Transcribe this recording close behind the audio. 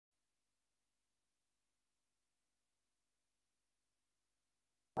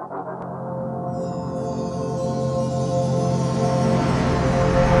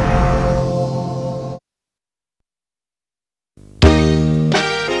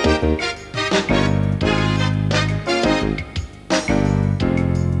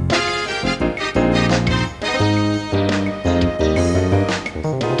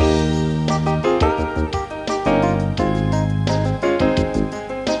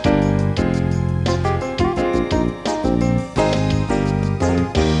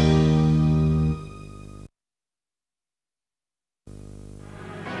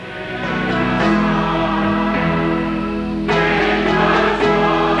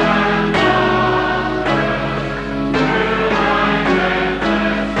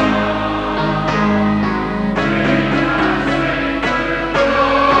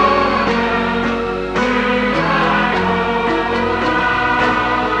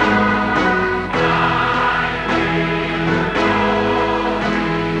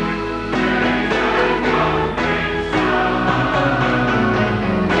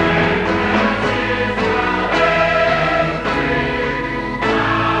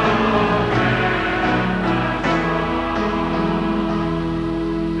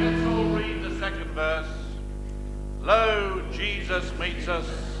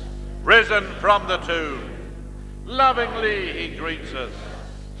from the tomb. Lovingly he greets us,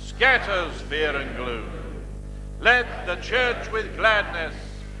 scatters fear and gloom. Let the church with gladness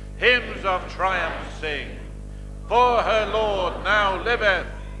hymns of triumph sing. For her Lord now liveth,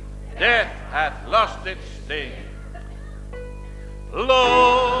 death hath lost its sting.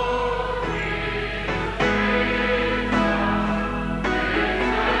 Lord,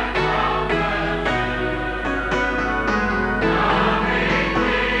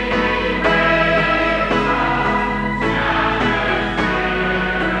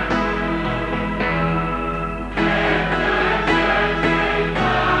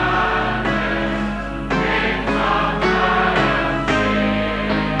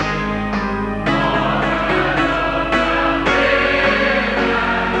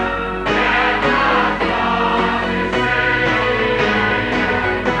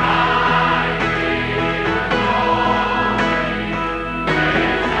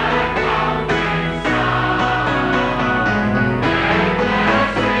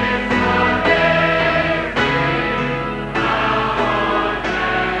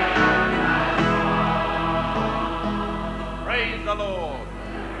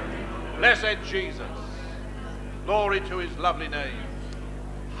 Jesus. Glory to his lovely name.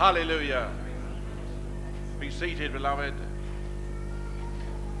 Hallelujah. Be seated, beloved.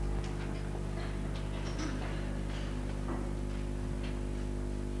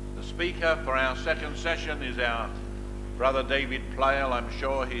 The speaker for our second session is our brother David Playle. I'm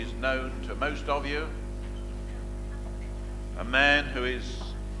sure he's known to most of you. A man who is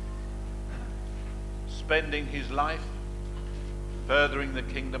spending his life furthering the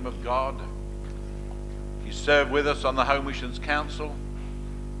kingdom of God. He served with us on the Home Missions Council.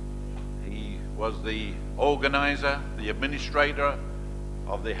 He was the organizer, the administrator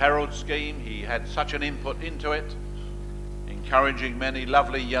of the Herald scheme. He had such an input into it, encouraging many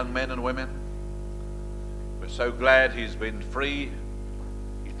lovely young men and women. We're so glad he's been free.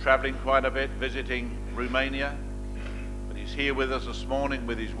 He's traveling quite a bit, visiting Romania. But he's here with us this morning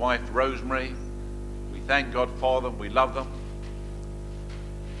with his wife Rosemary. We thank God for them. We love them.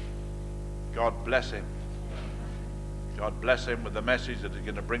 God bless him. God bless him with the message that he's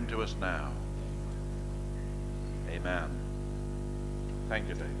going to bring to us now. Amen. Thank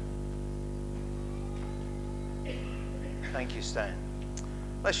you, Dave. Thank you, Stan.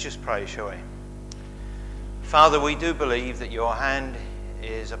 Let's just pray, shall we? Father, we do believe that your hand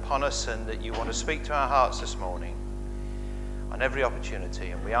is upon us and that you want to speak to our hearts this morning on every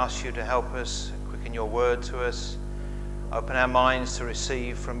opportunity. And we ask you to help us, quicken your word to us, open our minds to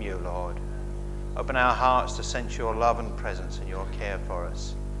receive from you, Lord. Open our hearts to sense your love and presence and your care for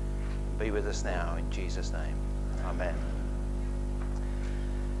us. Be with us now in Jesus' name. Amen.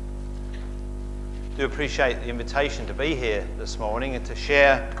 I do appreciate the invitation to be here this morning and to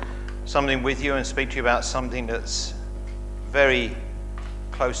share something with you and speak to you about something that's very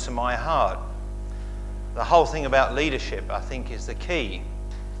close to my heart. The whole thing about leadership, I think, is the key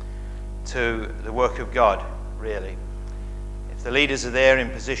to the work of God, really. If the leaders are there in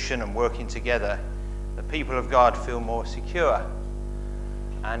position and working together, the people of God feel more secure.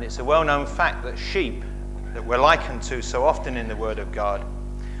 And it's a well-known fact that sheep, that we're likened to so often in the Word of God,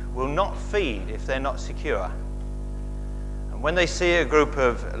 will not feed if they're not secure. And when they see a group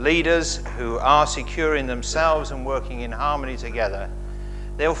of leaders who are secure in themselves and working in harmony together,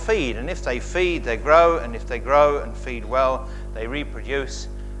 they'll feed. And if they feed, they grow. And if they grow and feed well, they reproduce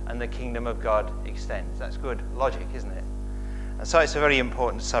and the kingdom of God extends. That's good logic, isn't it? And so it's a very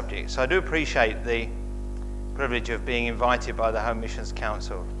important subject. So I do appreciate the privilege of being invited by the Home Missions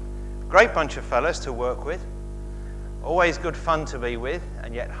Council. Great bunch of fellas to work with. Always good fun to be with,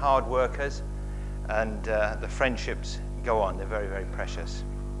 and yet hard workers. And the friendships go on. They're very, very precious.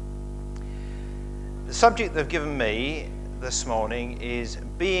 The subject they've given me this morning is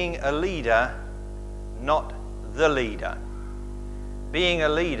being a leader, not the leader. Being a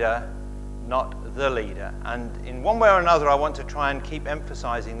leader, not the leader. And in one way or another, I want to try and keep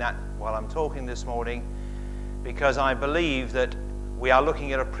emphasizing that while I'm talking this morning, because I believe that we are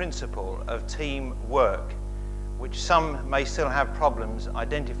looking at a principle of teamwork, which some may still have problems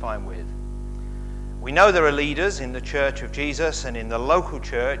identifying with. We know there are leaders in the Church of Jesus and in the local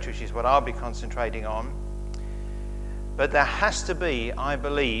church, which is what I'll be concentrating on. But there has to be, I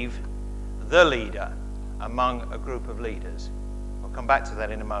believe, the leader among a group of leaders. I'll come back to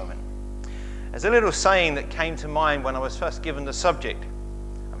that in a moment. There's a little saying that came to mind when I was first given the subject.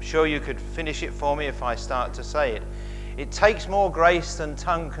 I'm sure you could finish it for me if I start to say it. It takes more grace than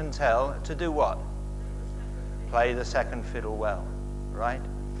tongue can tell to do what? Play the second fiddle well, right?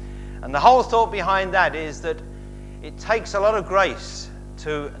 And the whole thought behind that is that it takes a lot of grace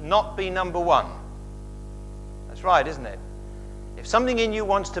to not be number one. That's right, isn't it? If something in you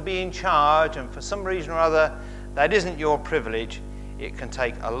wants to be in charge and for some reason or other that isn't your privilege, it can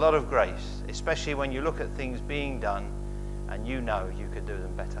take a lot of grace, especially when you look at things being done and you know you could do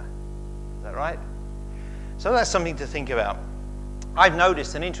them better. Is that right? So that's something to think about. I've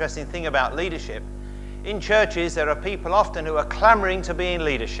noticed an interesting thing about leadership. In churches, there are people often who are clamoring to be in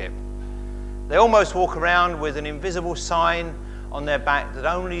leadership. They almost walk around with an invisible sign on their back that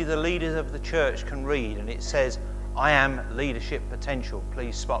only the leaders of the church can read, and it says, "I am leadership potential,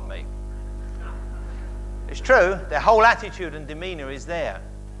 please spot me." It's true, their whole attitude and demeanor is there.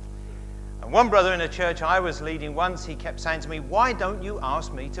 And one brother in a church I was leading once, he kept saying to me, "Why don't you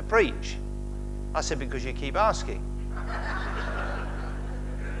ask me to preach?" I said, "Because you keep asking."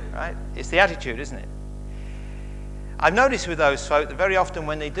 Right? It's the attitude, isn't it? I've noticed with those folk that very often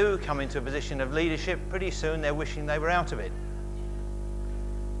when they do come into a position of leadership, pretty soon they're wishing they were out of it,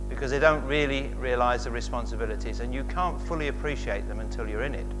 because they don't really realize the responsibilities, and you can't fully appreciate them until you're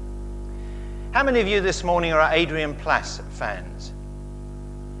in it. How many of you this morning are Adrian Plass fans?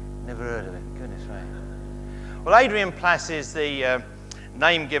 Never heard of him, goodness me. Well, Adrian Plass is the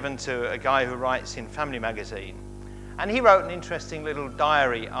name given to a guy who writes in Family Magazine. And he wrote an interesting little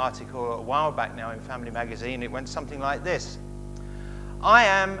diary article a while back now in Family Magazine. It went something like this: "I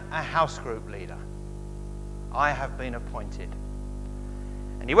am a house group leader. I have been appointed."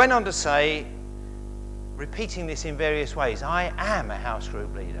 And he went on to say, repeating this in various ways, "I am a house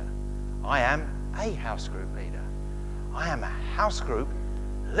group leader. I am a house group leader. I am a house group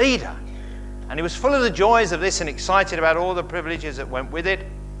leader." And he was full of the joys of this and excited about all the privileges that went with it.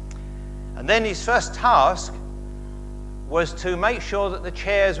 And then his first task was to make sure that the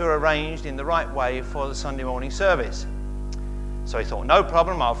chairs were arranged in the right way for the Sunday morning service. So he thought, no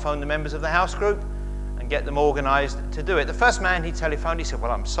problem, I'll phone the members of the house group and get them organised to do it. The first man he telephoned, he said, "Well,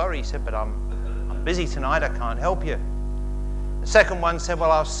 I'm sorry," he said, "but I'm busy tonight, I can't help you." The second one said,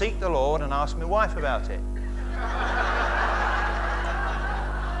 "Well, I'll seek the Lord and ask my wife about it."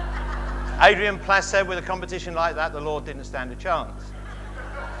 Adrian Plass said, with a competition like that, the Lord didn't stand a chance.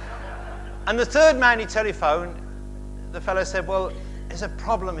 And the third man he telephoned, the fellow said, "Well, there's a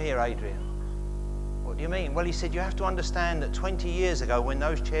problem here, Adrian." "What do you mean?" "Well," he said, "you have to understand that 20 years ago when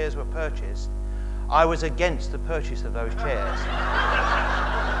those chairs were purchased, I was against the purchase of those chairs.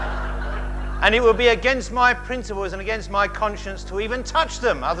 And it would be against my principles and against my conscience to even touch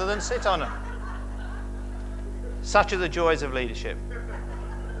them other than sit on them." Such are the joys of leadership.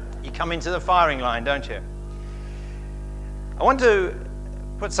 You come into the firing line, don't you? I want to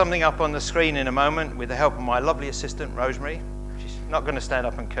put something up on the screen in a moment with the help of my lovely assistant, Rosemary. She's not going to stand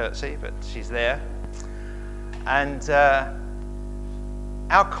up and curtsy, but she's there. And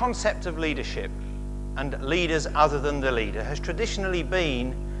our concept of leadership and leaders other than the leader has traditionally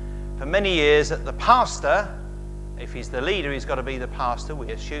been, for many years, that the pastor, if he's the leader, he's got to be the pastor.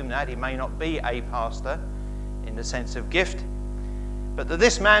 We assume that. He may not be a pastor in the sense of gift, but that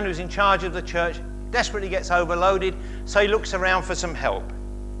this man who's in charge of the church desperately gets overloaded, so he looks around for some help.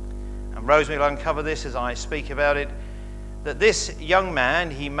 And Rosemary will uncover this as I speak about it, that this young man,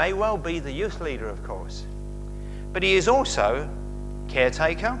 he may well be the youth leader, of course, but he is also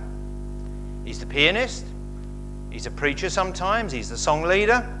caretaker, he's the pianist, he's a preacher sometimes, he's the song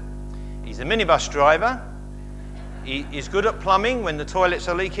leader, he's the minibus driver, he is good at plumbing when the toilets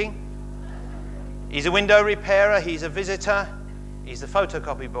are leaking, he's a window repairer, he's a visitor, he's the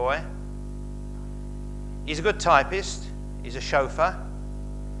photocopy boy, he's a good typist, he's a chauffeur,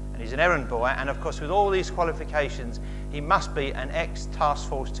 and he's an errand boy, and of course with all these qualifications he must be an ex-Task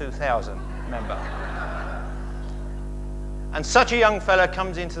Force 2000 member. And such a young fella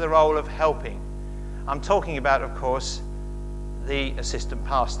comes into the role of helping. I'm talking about, of course, the assistant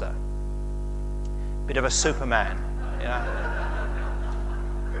pastor. Bit of a superman, you know.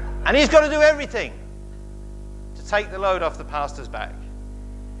 And he's got to do everything to take the load off the pastor's back.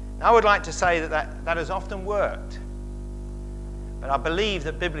 Now, I would like to say that has often worked, but I believe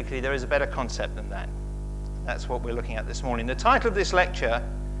that biblically there is a better concept than that. That's what we're looking at this morning. The title of this lecture,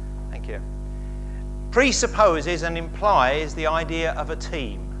 thank you, presupposes and implies the idea of a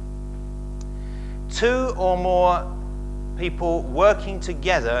team. Two or more people working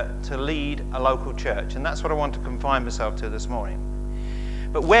together to lead a local church. And that's what I want to confine myself to this morning.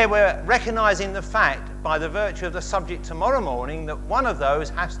 But where we're recognizing the fact, by the virtue of the subject tomorrow morning, that one of those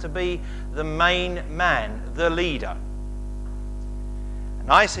has to be the main man, the leader.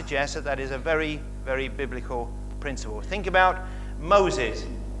 And I suggest that that is a very, very biblical principle. Think about Moses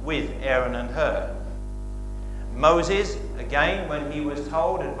with Aaron and Hur. Moses, again, when he was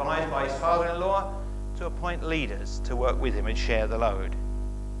told, advised by his father-in-law, to appoint leaders to work with him and share the load.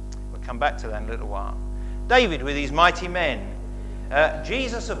 I'll come back to that in a little while. David with his mighty men.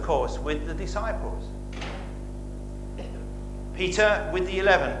 Jesus, of course, with the disciples. Peter with the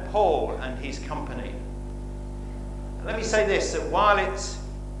 11, Paul and his company. Let me say this, that while it's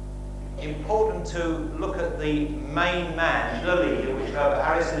important to look at the main man, the leader, which Herbert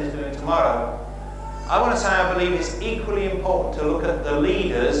Harrison is doing tomorrow, I want to say I believe it's equally important to look at the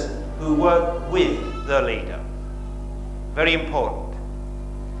leaders who work with the leader. Very important.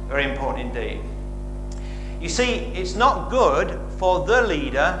 Very important indeed. You see, it's not good for the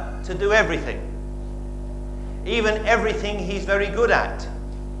leader to do everything. Even everything he's very good at.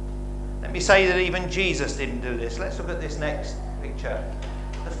 Let me say that even Jesus didn't do this. Let's look at this next picture.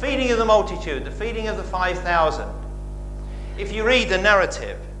 The feeding of the multitude, the feeding of the 5,000. If you read the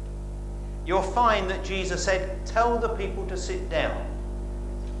narrative, you'll find that Jesus said, tell the people to sit down.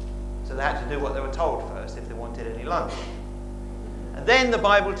 So they had to do what they were told first if they wanted any lunch. And then the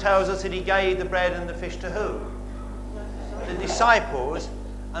Bible tells us that he gave the bread and the fish to who? The disciples,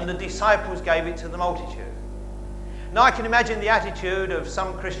 and the disciples gave it to the multitude. Now I can imagine the attitude of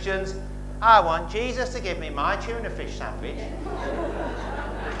some Christians, I want Jesus to give me my tuna fish sandwich.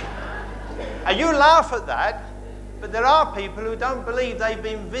 And you laugh at that, but there are people who don't believe they've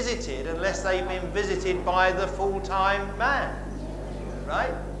been visited unless they've been visited by the full-time man.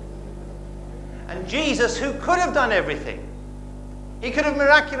 Right? And Jesus, who could have done everything, he could have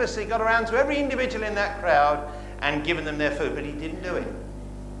miraculously got around to every individual in that crowd and given them their food, but he didn't do it.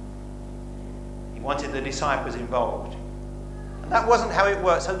 He wanted the disciples involved. And that wasn't how it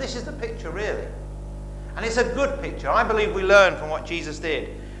worked. So this is the picture, really. And it's a good picture. I believe we learn from what Jesus did,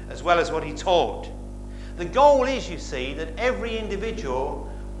 as well as what he taught. The goal is, you see, that every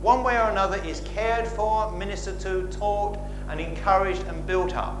individual, one way or another, is cared for, ministered to, taught, and encouraged and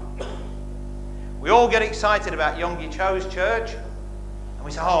built up. We all get excited about Yonggi Cho's church, and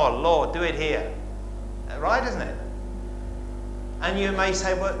we say, oh, Lord, do it here. Right, isn't it? And you may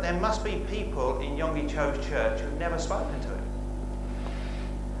say, well, there must be people in Yonggi Cho's church who've never spoken to him.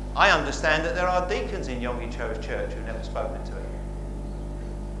 I understand that there are deacons in Yonggi Cho's church who've never spoken to him.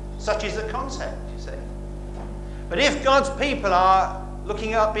 Such is the concept, you see. But if God's people are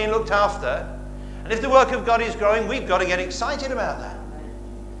looking up, being looked after, and if the work of God is growing, we've got to get excited about that,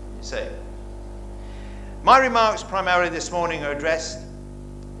 you see. My remarks primarily this morning are addressed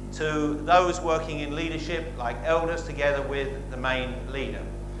to those working in leadership, like elders, together with the main leader.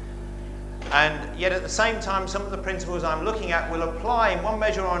 And yet at the same time, some of the principles I'm looking at will apply in one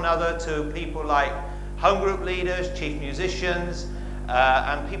measure or another to people like home group leaders, chief musicians,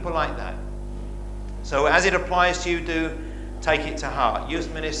 and people like that. So as it applies to you, do take it to heart.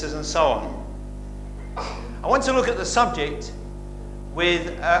 Youth ministers and so on. I want to look at the subject with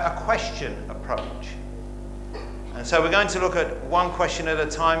a question approach. And so we're going to look at one question at a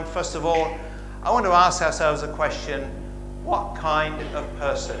time. First of all, I want to ask ourselves a question: what kind of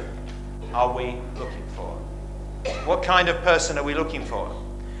person are we looking for? What kind of person are we looking for?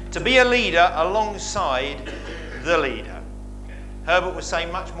 To be a leader alongside the leader. Herbert will say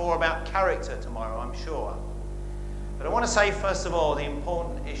much more about character tomorrow, I'm sure. But I want to say, first of all, the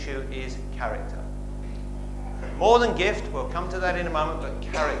important issue is character. More than gift, we'll come to that in a moment,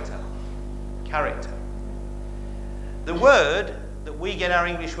 but character. Character. The word that we get our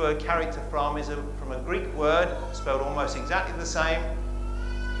English word character from is from a Greek word spelled almost exactly the same.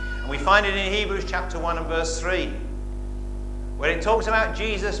 And we find it in Hebrews chapter 1 and verse 3, where it talks about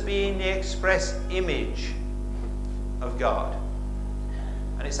Jesus being the express image of God.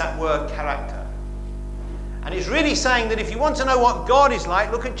 And it's that word character. And it's really saying that if you want to know what God is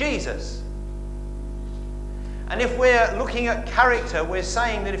like, look at Jesus. And if we're looking at character, we're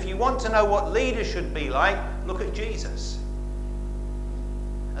saying that if you want to know what leaders should be like, look at Jesus.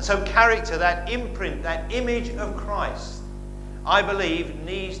 And so character, that imprint, that image of Christ, I believe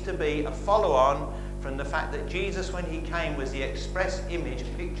needs to be a follow-on from the fact that Jesus, when he came, was the express image,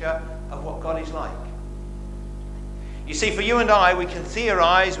 picture of what God is like. You see, for you and I, we can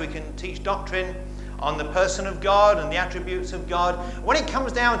theorize, we can teach doctrine on the person of God and the attributes of God. When it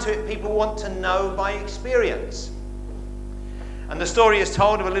comes down to it, people want to know by experience. And the story is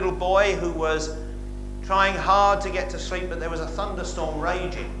told of a little boy who was trying hard to get to sleep, but there was a thunderstorm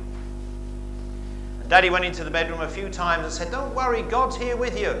raging. And Daddy went into the bedroom a few times and said, "Don't worry, God's here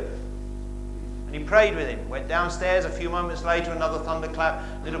with you." And he prayed with him, went downstairs. A few moments later, another thunderclap.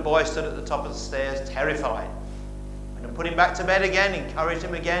 Little boy stood at the top of the stairs, terrified. And put him back to bed again, encouraged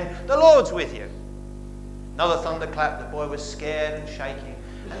him again. "The Lord's with you." Another thunderclap, the boy was scared and shaking.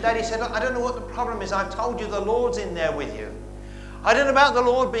 And Daddy said, "Look, I don't know what the problem is. I've told you the Lord's in there with you." "I don't know about the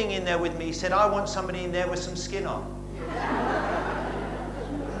Lord being in there with me." He said, "I want somebody in there with some skin on."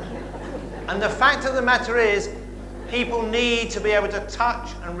 And the fact of the matter is, people need to be able to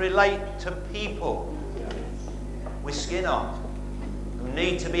touch and relate to people with skin on, who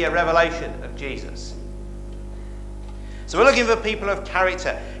need to be a revelation of Jesus. So we're looking for people of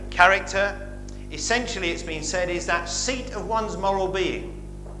character. Character, essentially it's been said, is that seat of one's moral being.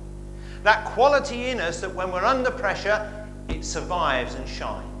 That quality in us that when we're under pressure, it survives and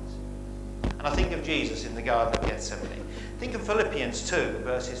shines. And I think of Jesus in the Garden of Gethsemane. Think of Philippians 2,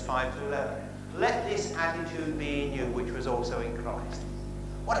 verses 5 to 11. Let this attitude be in you, which was also in Christ.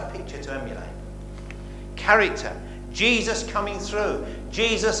 What a picture to emulate. Character. Jesus coming through.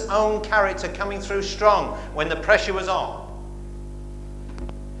 Jesus' own character coming through strong when the pressure was on.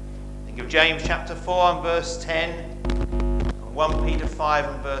 Think of James chapter 4 and verse 10. And 1 Peter 5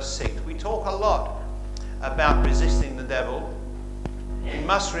 and verse 6. We talk a lot about resisting the devil. You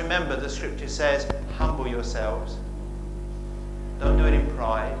must remember the scripture says, humble yourselves. Don't do it in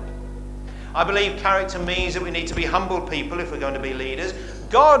pride. I believe character means that we need to be humble people if we're going to be leaders.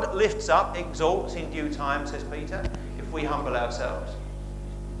 God lifts up, exalts in due time, says Peter, if we humble ourselves.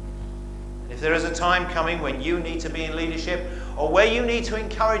 If there is a time coming when you need to be in leadership, or where you need to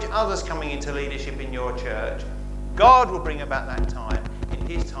encourage others coming into leadership in your church, God will bring about that time in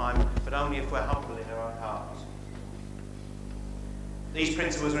His time, but only if we're humble in our own hearts. These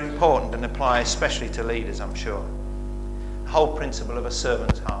principles are important and apply especially to leaders, I'm sure. The whole principle of a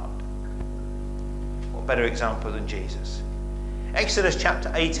servant's heart. What better example than Jesus? Exodus chapter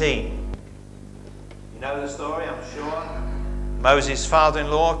 18. You know the story, I'm sure. Moses'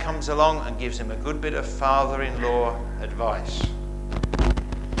 father-in-law comes along and gives him a good bit of father-in-law advice.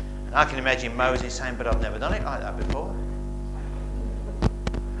 And I can imagine Moses saying, but I've never done it like that before.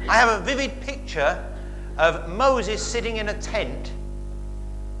 I have a vivid picture of Moses sitting in a tent,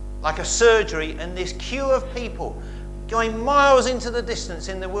 like a surgery, and this queue of people going miles into the distance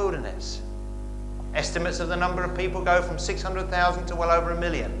in the wilderness. Estimates of the number of people go from 600,000 to well over 1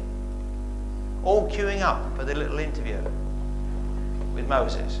 million. All queuing up for the little interview with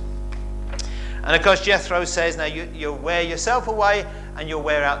Moses. And of course Jethro says, now you'll wear yourself away and you'll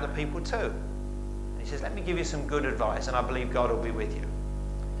wear out the people too. And he says, let me give you some good advice and I believe God will be with you.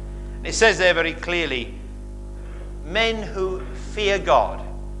 And it says there very clearly, men who fear God.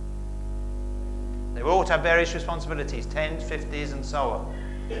 They will all have various responsibilities, 10s, 50s and so on.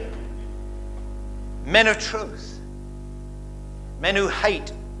 Men of truth. Men who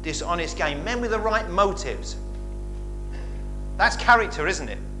hate dishonest gain. Men with the right motives. That's character, isn't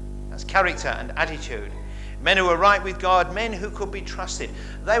it? That's character and attitude. Men who are right with God. Men who could be trusted.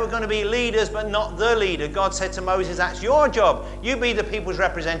 They were going to be leaders, but not the leader. God said to Moses, that's your job. You be the people's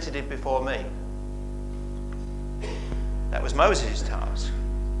representative before me. That was Moses' task.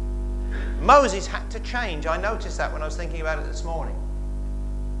 Moses had to change. I noticed that when I was thinking about it this morning.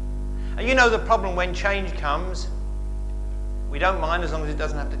 And you know the problem when change comes, we don't mind as long as it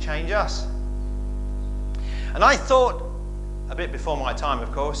doesn't have to change us. And I thought, a bit before my time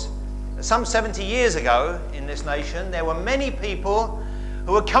of course, that some 70 years ago in this nation there were many people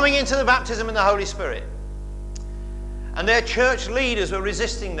who were coming into the baptism in the Holy Spirit. And their church leaders were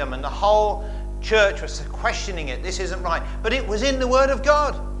resisting them and the whole church was questioning it. This isn't right. But it was in the Word of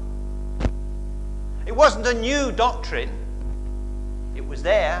God. It wasn't a new doctrine. It was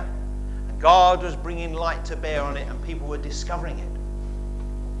there. God was bringing light to bear on it and people were discovering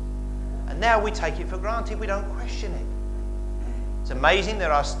it. And now we take it for granted. We don't question it. It's amazing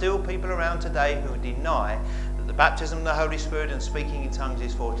there are still people around today who deny that the baptism of the Holy Spirit and speaking in tongues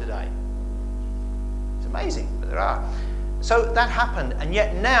is for today. It's amazing, but there are. So that happened. And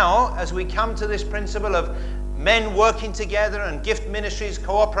yet now, as we come to this principle of men working together and gift ministries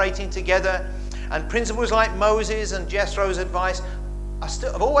cooperating together, and principles like Moses and Jethro's advice,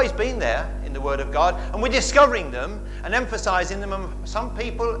 have always been there in the Word of God, and we're discovering them and emphasizing them, and some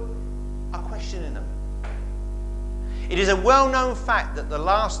people are questioning them. It is a well-known fact that the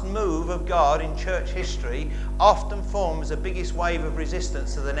last move of God in church history often forms the biggest wave of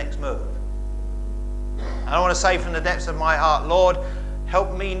resistance to the next move. And I want to say from the depths of my heart, Lord,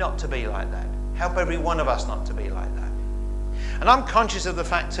 help me not to be like that. Help every one of us not to be like that. And I'm conscious of the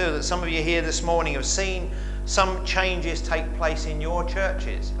fact too that some of you here this morning have seen some changes take place in your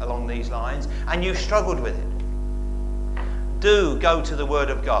churches along these lines, and you've struggled with it. Do go to the Word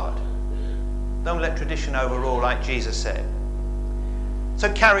of God. Don't let tradition overrule, like Jesus said.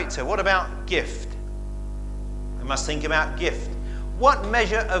 So character, what about gift? We must think about gift. What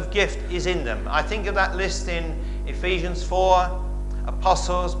measure of gift is in them? I think of that list in Ephesians 4,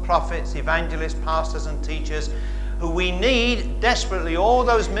 apostles, prophets, evangelists, pastors and teachers, who we need desperately, all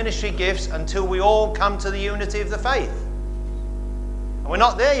those ministry gifts until we all come to the unity of the faith. And we're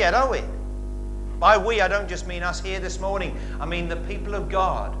not there yet, are we? By we, I don't just mean us here this morning. I mean the people of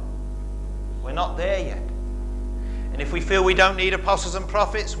God. We're not there yet. And if we feel we don't need apostles and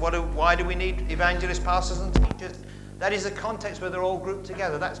prophets, why do we need evangelists, pastors and teachers? That is the context where they're all grouped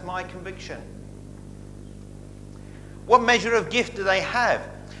together. That's my conviction. What measure of gift do they have?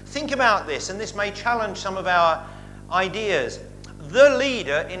 Think about this, and this may challenge some of our ideas. The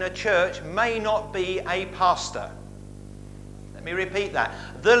leader in a church may not be a pastor. Let me repeat that.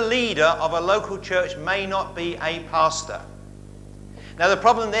 The leader of a local church may not be a pastor. Now the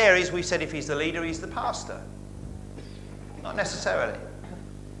problem there is, we said if he's the leader, he's the pastor. Not necessarily.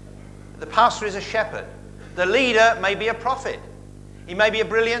 The pastor is a shepherd. The leader may be a prophet. He may be a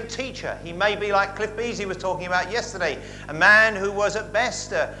brilliant teacher. He may be like Cliff Beasley was talking about yesterday, a man who was at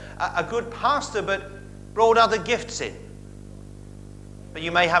best a good pastor but brought other gifts in. But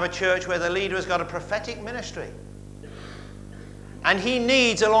you may have a church where the leader has got a prophetic ministry. And he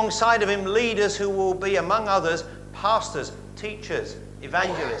needs alongside of him leaders who will be, among others, pastors, teachers,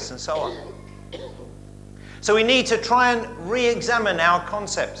 evangelists, and so on. So we need to try and re-examine our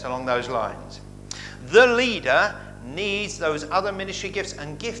concepts along those lines. The leader needs those other ministry gifts,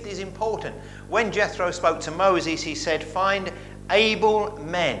 and gift is important. When Jethro spoke to Moses, he said, find able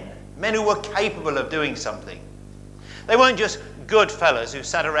men who were capable of doing something. They weren't just good fellas who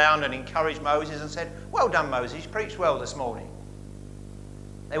sat around and encouraged Moses and said, well done, Moses, you preached well this morning.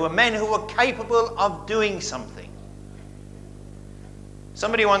 They were men who were capable of doing something.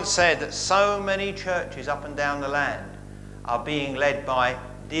 Somebody once said that so many churches up and down the land are being led by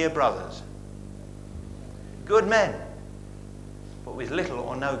dear brothers, good men, but with little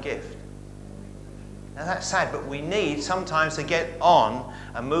or no gift. Now that's sad, but we need sometimes to get on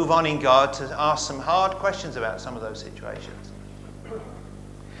and move on in God to ask some hard questions about some of those situations.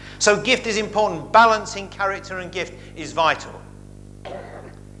 So gift is important. Balancing character and gift is vital.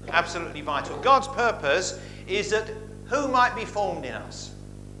 Absolutely vital. God's purpose is that who might be formed in us?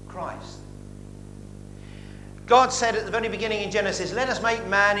 Christ. God said at the very beginning in Genesis, let us make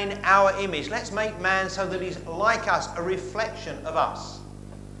man in our image. Let's make man so that he's like us, a reflection of us.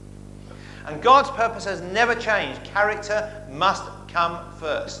 And God's purpose has never changed. Character must come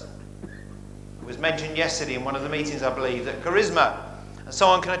first. It was mentioned yesterday in one of the meetings, I believe, that charisma and so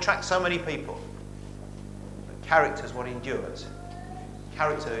on can attract so many people. But character is what endures.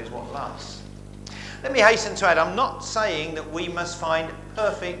 Character is what lasts. Let me hasten to add, I'm not saying that we must find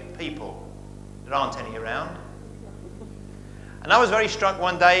perfect people. There aren't any around. And I was very struck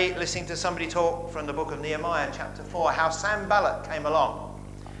one day listening to somebody talk from the book of Nehemiah, chapter 4, how Sanballat came along.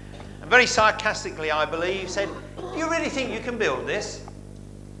 And very sarcastically, I believe, said, do you really think you can build this?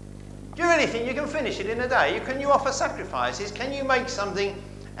 Do you really think you can finish it in a day? Can you offer sacrifices? Can you make something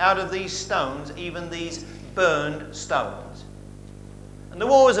out of these stones, even these burned stones? And the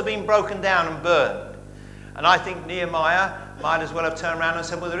walls have been broken down and burned. And I think Nehemiah might as well have turned around and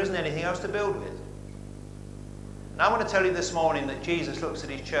said, well, there isn't anything else to build with. And I want to tell you this morning that Jesus looks at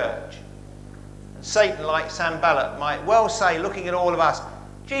his church. And Satan, like Sanballat, might well say, looking at all of us,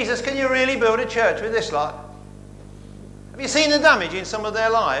 Jesus, can you really build a church with this lot? Have you seen the damage in some of their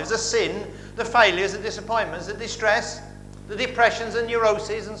lives? The sin, the failures, the disappointments, the distress, the depressions and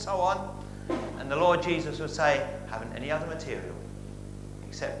neuroses and so on. And the Lord Jesus would say, haven't any other material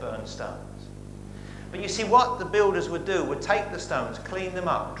except burned stones. But you see, what the builders would do would take the stones, clean them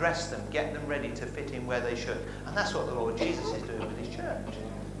up, dress them, get them ready to fit in where they should. And that's what the Lord Jesus is doing with his church.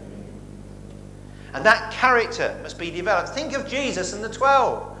 And that character must be developed. Think of Jesus and the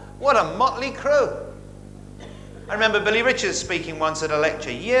 12. What a motley crew. I remember Billy Richards speaking once at a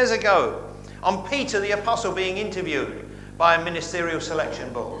lecture years ago on Peter the Apostle being interviewed by a ministerial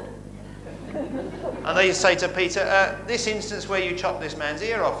selection board. And they say to Peter, this instance where you chop this man's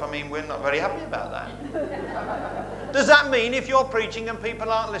ear off, I mean, we're not very happy about that. Does that mean if you're preaching and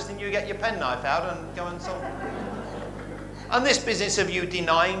people aren't listening, you get your penknife out and go and so on? And this business of you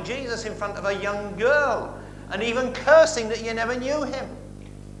denying Jesus in front of a young girl and even cursing that you never knew him.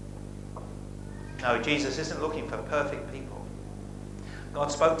 No, Jesus isn't looking for perfect people. God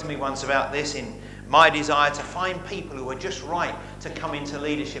spoke to me once about this in my desire to find people who are just right to come into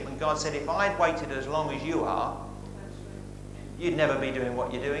leadership. And God said, if I'd waited as long as you are, you'd never be doing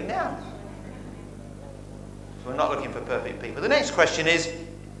what you're doing now. So we're not looking for perfect people. The next question is,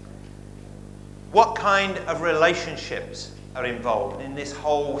 what kind of relationships are involved in this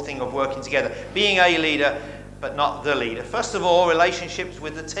whole thing of working together? Being a leader, but not the leader. First of all, relationships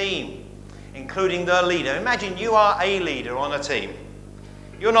with the team, including the leader. Imagine you are a leader on a team.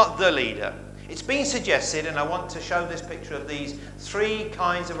 You're not the leader. It's been suggested, and I want to show this picture of these three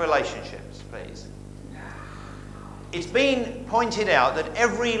kinds of relationships, please. It's been pointed out that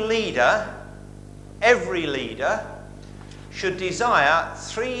every leader every leader should desire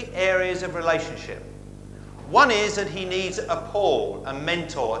 3 areas of relationship. One is that he needs a Paul, a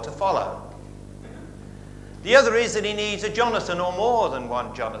mentor to follow. The other is that he needs a Jonathan, or more than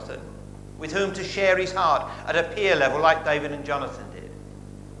one Jonathan, with whom to share his heart at a peer level like David and Jonathan did.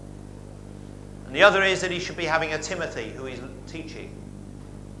 And the other is that he should be having a Timothy who he's teaching.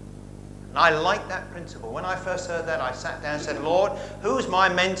 And I like that principle. When I first heard that, I sat down and said, Lord, who's my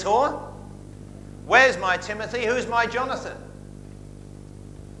mentor? Where's my Timothy? Who's my Jonathan?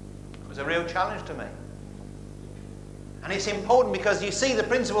 It was a real challenge to me. And it's important because you see the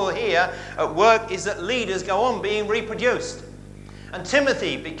principle here at work is that leaders go on being reproduced. And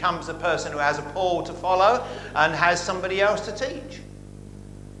Timothy becomes the person who has a Paul to follow and has somebody else to teach.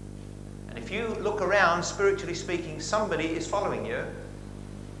 And if you look around, spiritually speaking, somebody is following you.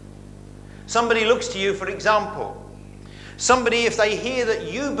 Somebody looks to you for example. Somebody, if they hear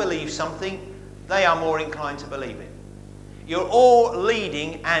that you believe something, they are more inclined to believe it. You're all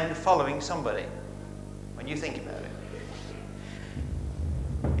leading and following somebody when you think about it.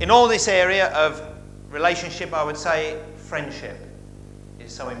 In all this area of relationship, I would say friendship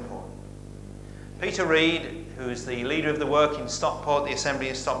is so important. Peter Reed, who's the leader of the work in Stockport, the assembly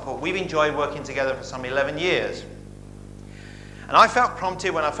in Stockport, we've enjoyed working together for some 11 years. And I felt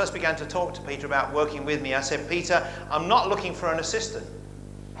prompted when I first began to talk to Peter about working with me. I said, Peter, I'm not looking for an assistant.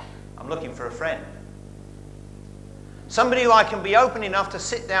 I'm looking for a friend. Somebody who I can be open enough to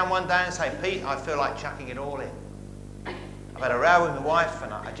sit down one day and say, Pete, I feel like chucking it all in. I've had a row with my wife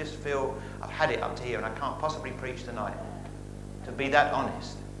and I just feel I've had it up to here and I can't possibly preach tonight. To be that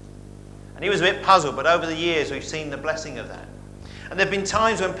honest. And he was a bit puzzled, but over the years we've seen the blessing of that. And there have been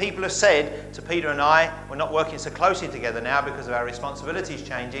times when people have said to Peter and I, we're not working so closely together now because of our responsibilities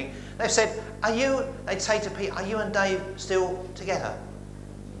changing, they've said, they'd say to Peter, are you and Dave still together?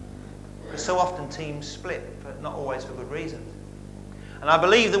 Because so often teams split, but not always for good reasons. And I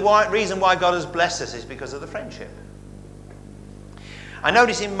believe the reason why God has blessed us is because of the friendship. I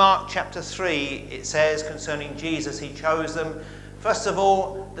notice in Mark chapter 3, it says concerning Jesus, he chose them, first of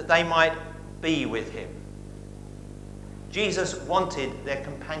all, that they might be with him. Jesus wanted their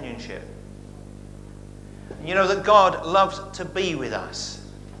companionship. And you know that God loves to be with us.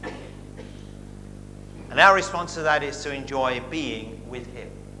 And our response to that is to enjoy being with him.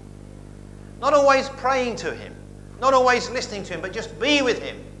 Not always praying to him, not always listening to him, but just be with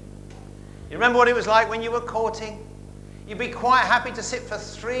him. You remember what it was like when you were courting? You'd be quite happy to sit for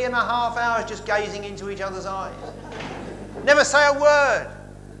 3.5 hours just gazing into each other's eyes. Never say a word.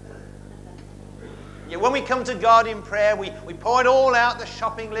 Yet when we come to God in prayer, we pour it all out, the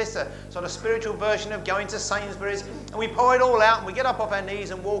shopping list, a sort of spiritual version of going to Sainsbury's, and we pour it all out and we get up off our knees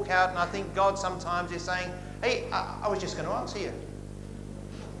and walk out, and I think God sometimes is saying, hey, I was just going to answer you.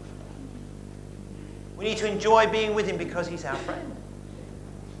 We need to enjoy being with him because he's our friend.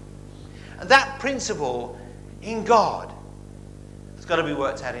 And that principle in God has got to be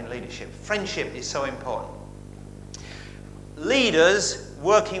worked out in leadership. Friendship is so important. Leaders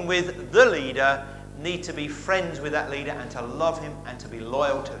working with the leader need to be friends with that leader and to love him and to be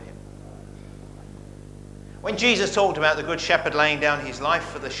loyal to him. When Jesus talked about the good shepherd laying down his life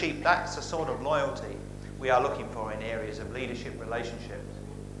for the sheep, that's the sort of loyalty we are looking for in areas of leadership relationships.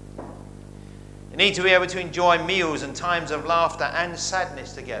 You need to be able to enjoy meals and times of laughter and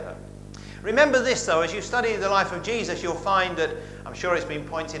sadness together. Remember this though, as you study the life of Jesus, you'll find that, I'm sure it's been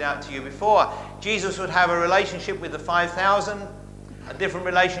pointed out to you before, Jesus would have a relationship with the 5,000, a different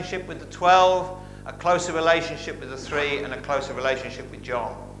relationship with the 12, a closer relationship with the 3, and a closer relationship with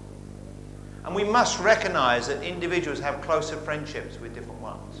John. And we must recognize that individuals have closer friendships with different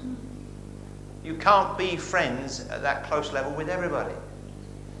ones. You can't be friends at that close level with everybody.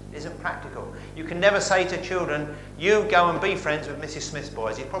 It isn't practical. You can never say to children, you go and be friends with Mrs. Smith's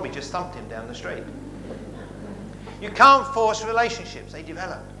boys. You'd probably just thumped him down the street. You can't force relationships. They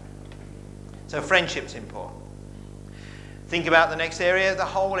develop. So friendship's important. Think about the next area, the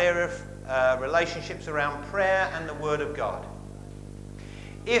whole area of relationships around prayer and the Word of God.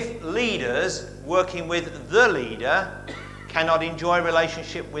 If leaders working with the leader cannot enjoy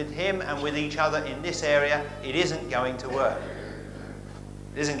relationship with him and with each other in this area, it isn't going to work.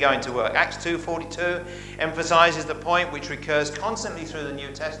 It isn't going to work. Acts 2:42 emphasizes the point which recurs constantly through the New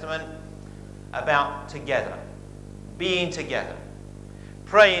Testament about together, being together,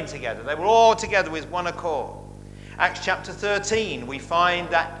 praying together. They were all together with one accord. Acts chapter 13, we find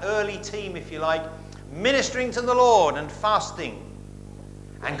that early team, if you like, ministering to the Lord and fasting.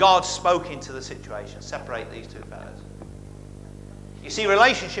 And God spoke into the situation. Separate these two fellows. You see,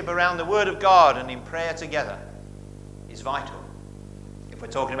 relationship around the Word of God and in prayer together is vital. If we're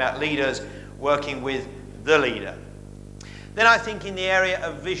talking about leaders working with the leader. Then I think in the area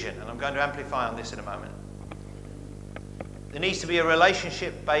of vision, and I'm going to amplify on this in a moment. There needs to be a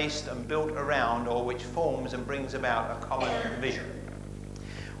relationship based and built around, or which forms and brings about a common vision.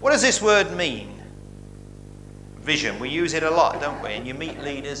 What does this word mean? Vision. We use it a lot, don't we? And you meet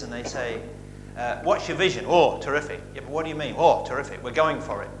leaders and they say, what's your vision? Oh, terrific. Yeah, but what do you mean? Oh, terrific. We're going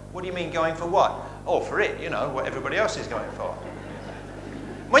for it. What do you mean going for what? Oh, for it, you know, what everybody else is going for.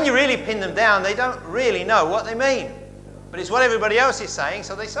 When you really pin them down, they don't really know what they mean. But it's what everybody else is saying,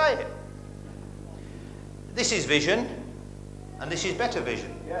 so they say it. This is vision, and this is better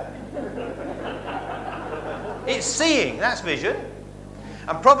vision. Yeah. It's seeing, that's vision.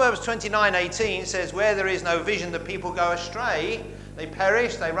 And Proverbs 29:18 says, where there is no vision, the people go astray. They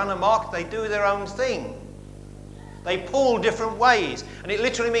perish, they run amok, they do their own thing. They pull different ways. And it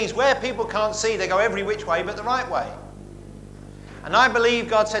literally means where people can't see, they go every which way but the right way. And I believe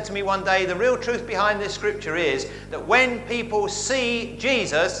God said to me one day, the real truth behind this scripture is that when people see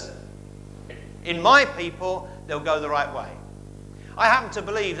Jesus in my people, they'll go the right way. I happen to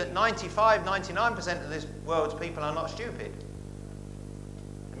believe that 99% of this world's people are not stupid.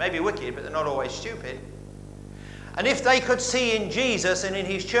 They may be wicked, but they're not always stupid. And if they could see in Jesus and in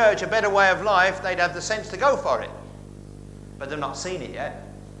his church a better way of life, they'd have the sense to go for it. But they've not seen it yet.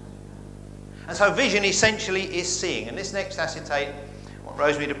 And so vision essentially is seeing. And this next acetate, what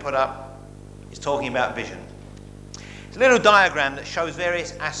Rosemary put up, is talking about vision. It's a little diagram that shows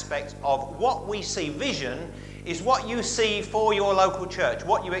various aspects of what we see. Vision is what you see for your local church,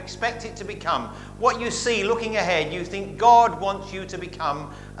 what you expect it to become, what you see looking ahead, you think God wants you to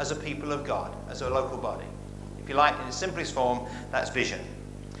become as a people of God, as a local body. If you like, in its simplest form, that's vision.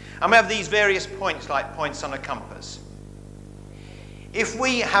 And we have these various points, like points on a compass. If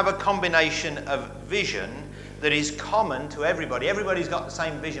we have a combination of vision that is common to everybody, everybody's got the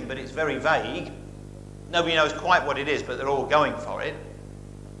same vision, but it's very vague, nobody knows quite what it is, but they're all going for it,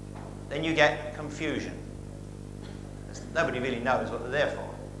 then you get confusion. Nobody really knows what they're there for.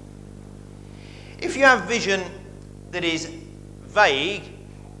 If you have vision that is vague,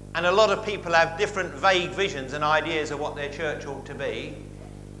 and a lot of people have different vague visions and ideas of what their church ought to be,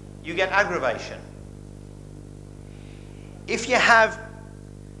 you get aggravation. If you have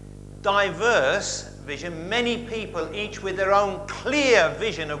diverse vision, many people, each with their own clear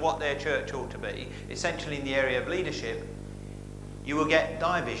vision of what their church ought to be, essentially in the area of leadership, you will get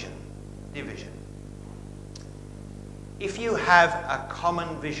division. If you have a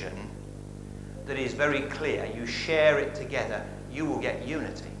common vision that is very clear, you share it together, you will get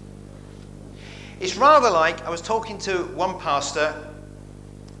unity. It's rather like, I was talking to one pastor,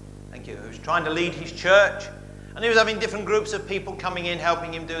 thank you, who was trying to lead his church, and he was having different groups of people coming in,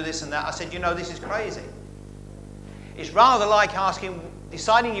 helping him do this and that. I said, you know, this is crazy. It's rather like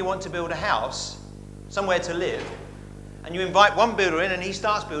deciding you want to build a house, somewhere to live, and you invite one builder in and he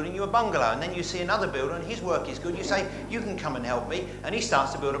starts building you a bungalow, and then you see another builder and his work is good. You say, you can come and help me, and he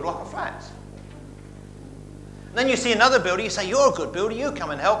starts to build a block of flats. And then you see another builder, you say, you're a good builder, you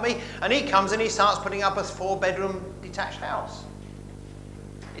come and help me, and he comes and he starts putting up a 4-bedroom detached house.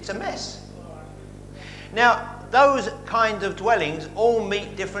 It's a mess. Now, those kind of dwellings all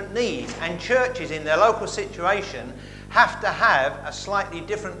meet different needs, and churches in their local situation have to have a slightly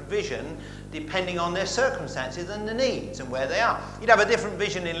different vision depending on their circumstances and the needs and where they are. You'd have a different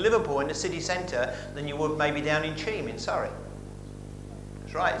vision in Liverpool in the city centre than you would maybe down in Cheam in Surrey.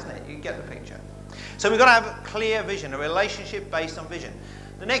 That's right, isn't it? You get the picture. So we've got to have a clear vision, a relationship based on vision.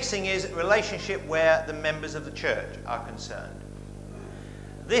 The next thing is a relationship where the members of the church are concerned.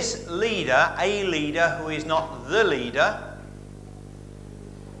 This leader, a leader who is not the leader,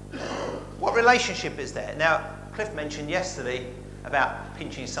 what relationship is there? Now, Cliff mentioned yesterday about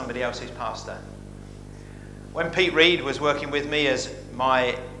pinching somebody else's pastor. When Pete Reed was working with me as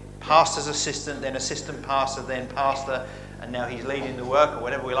my pastor's assistant, then assistant pastor, then pastor, and now he's leading the work, or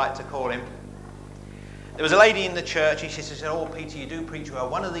whatever we like to call him, there was a lady in the church, and she said, oh, Peter, you do preach well.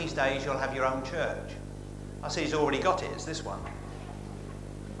 One of these days you'll have your own church. I said, he's already got it. It's this one.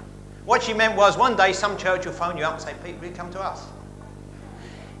 What she meant was one day some church will phone you up and say, Pete Reed, come to us.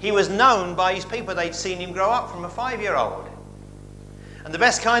 He was known by his people. They'd seen him grow up from a 5-year-old. And the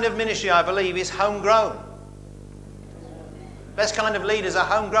best kind of ministry, I believe, is homegrown. Best kind of leaders are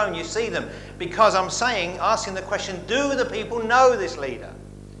homegrown. You see them. Because I'm asking the question, do the people know this leader?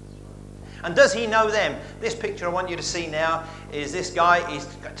 And does he know them? This picture I want you to see now is this guy. He's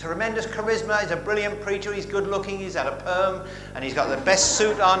got tremendous charisma. He's a brilliant preacher. He's good looking. He's had a perm. And he's got the best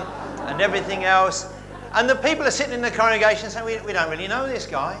suit on and everything else. And the people are sitting in the congregation saying, we don't really know this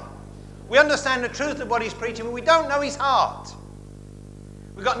guy. We understand the truth of what he's preaching, but we don't know his heart.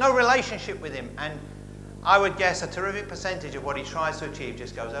 We've got no relationship with him, and I would guess a terrific percentage of what he tries to achieve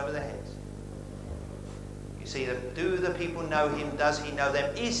just goes over their heads. You see, do the people know him? Does he know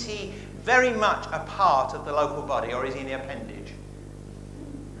them? Is he very much a part of the local body, or is he an appendage?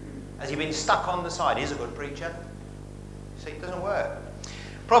 Has he been stuck on the side? He's a good preacher. See, it doesn't work.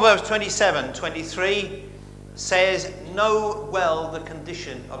 Proverbs 27:23 says, know well the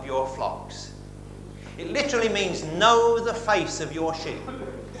condition of your flocks. It literally means know the face of your sheep.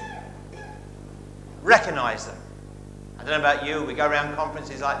 Recognize them. I don't know about you, we go around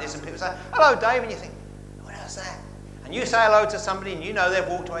conferences like this and people say, hello Dave, and you think, what else is that? And you say hello to somebody and you know they've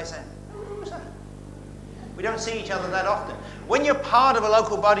walked away saying, who's that? We don't see each other that often. When you're part of a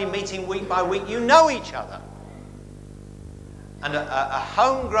local body meeting week by week, you know each other. And a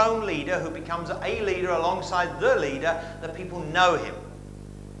homegrown leader who becomes a leader alongside the leader, the people know him.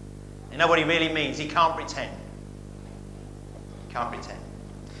 You know what he really means? He can't pretend. He can't pretend.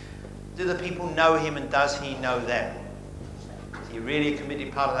 Do the people know him, and does he know them? Is he really a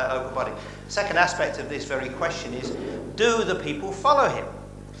committed part of that local body? The second aspect of this very question is, do the people follow him?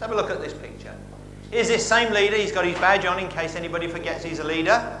 Let's have a look at this picture. Here's this same leader. He's got his badge on in case anybody forgets he's a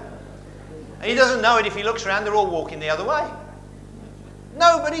leader. And he doesn't know it. If he looks around, they're all walking the other way.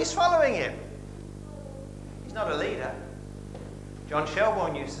 Nobody's following him. He's not a leader. John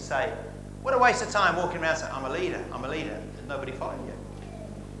Shelbourne used to say, what a waste of time walking around saying, I'm a leader, I'm a leader. There's nobody following you.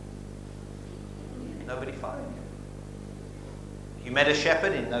 Nobody following you. You met a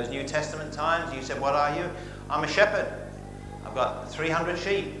shepherd in those New Testament times. You said, what are you? I'm a shepherd. I've got 300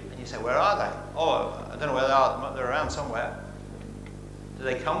 sheep. And you say, where are they? Oh, I don't know where they are. They're around somewhere. Do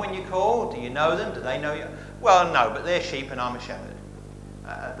they come when you call? Do you know them? Do they know you? Well, no, but they're sheep and I'm a shepherd.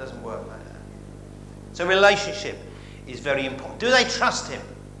 It doesn't work like that. So relationship is very important. Do they trust him?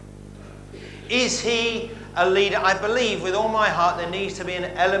 Is he a leader? I believe with all my heart there needs to be an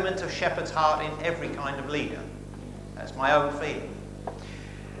element of shepherd's heart in every kind of leader. That's my own feeling.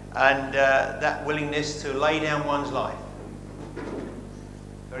 And that willingness to lay down one's life.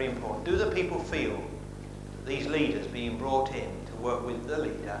 Very important. Do the people feel that these leaders being brought in to work with the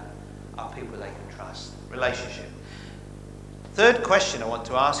leader are people they can trust? Relationship. Third question I want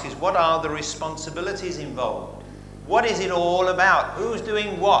to ask is, what are the responsibilities involved? What is it all about? Who's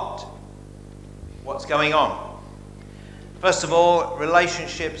doing what? What's going on? First of all,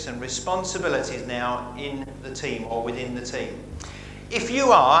 relationships and responsibilities now in the team or within the team. If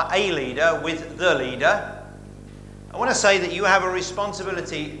you are a leader with the leader, I want to say that you have a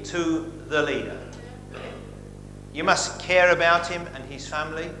responsibility to the leader. You must care about him and his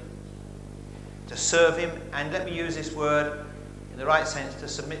family, to serve him, and let me use this word in the right sense, to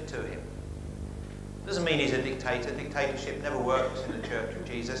submit to him. Doesn't mean he's a dictator. Dictatorship never works in the Church of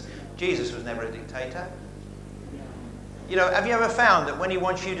Jesus. Jesus was never a dictator. You know, have you ever found that when he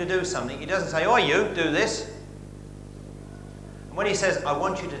wants you to do something, he doesn't say, oh, you, do this. And when he says, I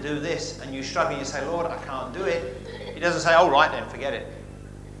want you to do this, and you struggle, you say, Lord, I can't do it. He doesn't say, all right then, forget it.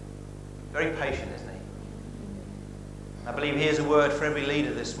 Very patient, isn't he? I believe here's a word for every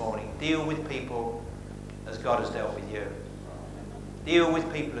leader this morning. Deal with people as God has dealt with you. Deal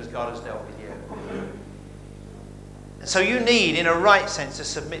with people as God has dealt with you. And so you need, in a right sense, to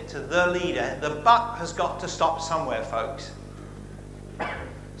submit to the leader. The buck has got to stop somewhere, folks.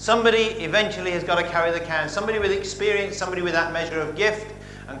 Somebody eventually has got to carry the can. Somebody with experience, somebody with that measure of gift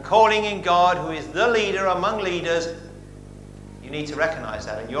and calling in God, who is the leader among leaders. You need to recognize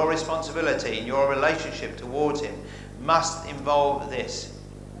that. And your responsibility in your relationship towards him must involve this.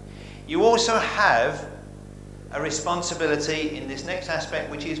 You also have a responsibility in this next aspect,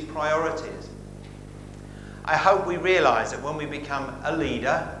 which is priorities. I hope we realize that when we become a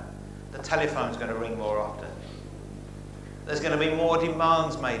leader, the telephone's going to ring more often. There's going to be more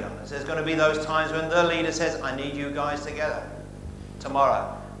demands made on us. There's going to be those times when the leader says, I need you guys together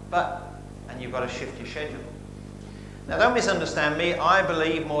tomorrow. And you've got to shift your schedule. Now don't misunderstand me. I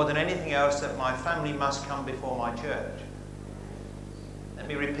believe more than anything else that my family must come before my church. Let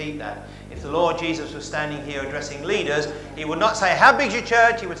me repeat that. If the Lord Jesus was standing here addressing leaders, he would not say, how big's your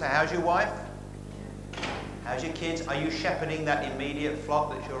church? He would say, how's your wife? How's your kids? Are you shepherding that immediate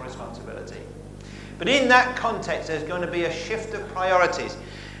flock? That's your responsibility. But in that context, there's going to be a shift of priorities.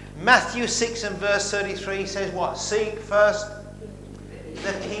 Matthew 6 and verse 33 says what? Seek first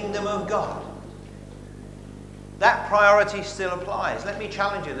the kingdom of God. That priority still applies. Let me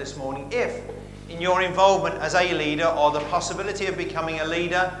challenge you this morning. If in your involvement as a leader, or the possibility of becoming a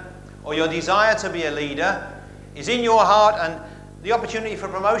leader, or your desire to be a leader is in your heart, and the opportunity for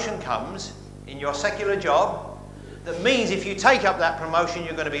promotion comes in your secular job, that means if you take up that promotion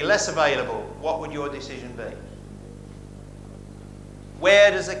you're going to be less available, what would your decision be?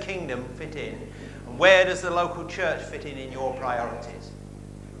 Where does the kingdom fit in? And where does the local church fit in your priorities?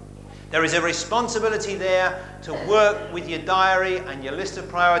 There is a responsibility there to work with your diary and your list of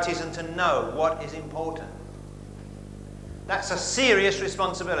priorities and to know what is important. That's a serious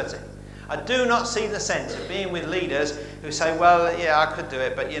responsibility. I do not see the sense of being with leaders who say, well, yeah, I could do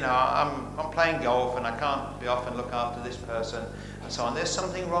it, but, you know, I'm playing golf and I can't be off and look after this person and so on. There's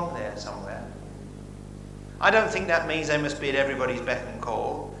something wrong there somewhere. I don't think that means they must be at everybody's beck and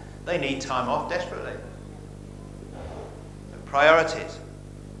call. They need time off desperately. But priorities.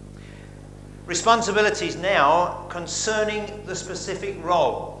 Responsibilities now concerning the specific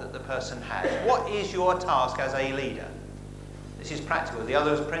role that the person has. What is your task as a leader? This is practical. The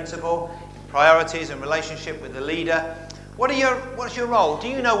other is principle, priorities and relationship with the leader. What's your role? Do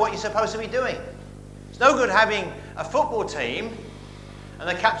you know what you're supposed to be doing? It's no good having a football team and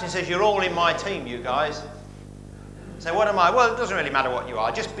the captain says, you're all in my team, you guys. So what am I? Well, it doesn't really matter what you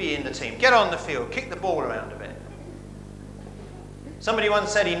are. Just be in the team. Get on the field. Kick the ball around a bit. Somebody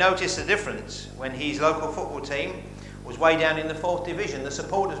once said he noticed the difference when his local football team was way down in the 4th division. The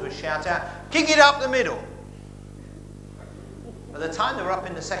supporters would shout out, kick it up the middle. By the time they were up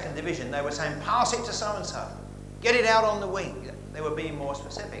in the 2nd division, they were saying, pass it to so-and-so. Get it out on the wing. They were being more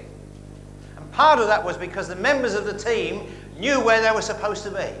specific. And part of that was because the members of the team knew where they were supposed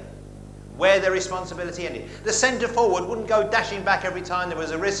to be, where their responsibility ended. The centre forward wouldn't go dashing back every time there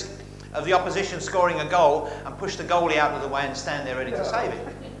was a risk of the opposition scoring a goal and push the goalie out of the way and stand there ready to save it.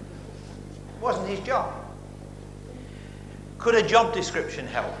 It wasn't his job. Could a job description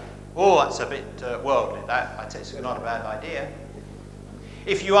help? Oh, that's a bit worldly. That, I'd say, it's not a bad idea.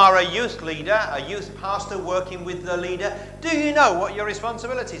 If you are a youth leader, a youth pastor working with the leader, do you know what your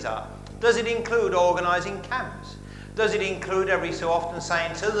responsibilities are? Does it include organising camps? Does it include every so often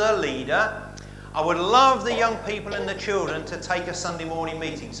saying to the leader, I would love the young people and the children to take a Sunday morning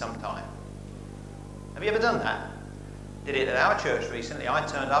meeting sometime. Have you ever done that? Did it at our church recently. I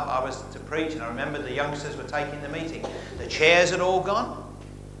turned up, I was to preach, and I remember the youngsters were taking the meeting. The chairs had all gone,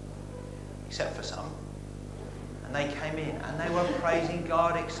 except for some. And they came in, and they were praising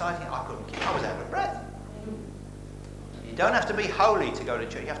God, exciting. I was out of breath. You don't have to be holy to go to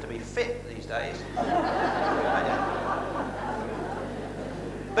church. You have to be fit these days.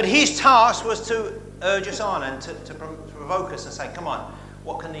 But his task was to urge us on and to provoke us and say, come on,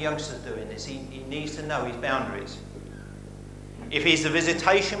 what can the youngsters do in this? He needs to know his boundaries. If he's the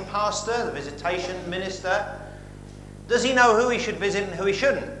visitation pastor, the visitation minister, does he know who he should visit and who he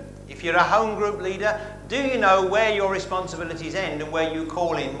shouldn't? If you're a home group leader, do you know where your responsibilities end and where you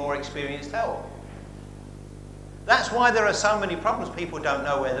call in more experienced help? That's why there are so many problems. People don't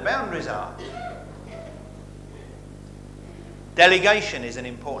know where the boundaries are. Delegation is an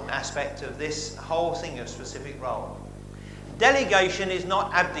important aspect of this whole thing of specific role. Delegation is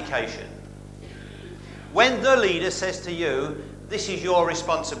not abdication. When the leader says to you, this is your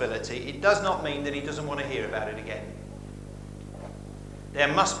responsibility, it does not mean that he doesn't want to hear about it again. There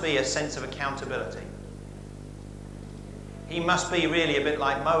must be a sense of accountability. He must be really a bit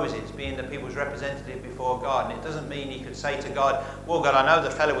like Moses, being the people's representative before God. And it doesn't mean he could say to God, well, God, I know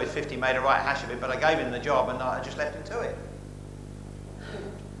the fellow with 50 made a right hash of it, but I gave him the job and I just left him to it.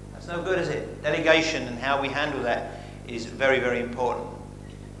 That's no good, is it? Delegation and how we handle that is very, very important.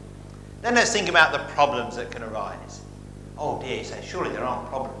 Then let's think about the problems that can arise. Oh dear, you say, surely there aren't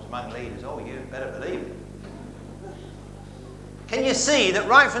problems among leaders. Oh, you better believe it. Can you see that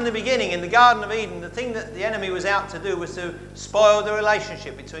right from the beginning in the Garden of Eden, the thing that the enemy was out to do was to spoil the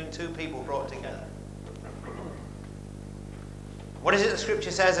relationship between two people brought together? What is it the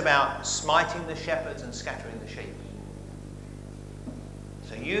scripture says about smiting the shepherds and scattering the sheep?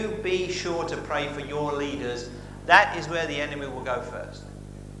 So you be sure to pray for your leaders. That is where the enemy will go first.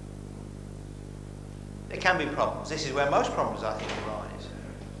 There can be problems. This is where most problems, I think, arise.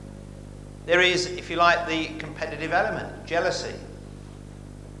 There is, if you like, the competitive element, jealousy.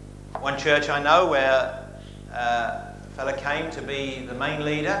 One church I know where a fella came to be the main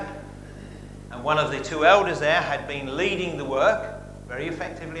leader, and one of the two elders there had been leading the work very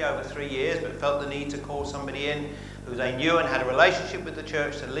effectively over 3 years, but felt the need to call somebody in who they knew and had a relationship with the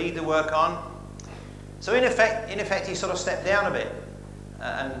church to lead the work on. So in effect, he sort of stepped down a bit.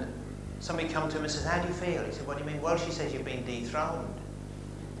 And somebody come to him and says, how do you feel? He said, what do you mean? Well, she says you've been dethroned.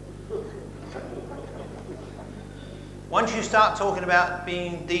 Once you start talking about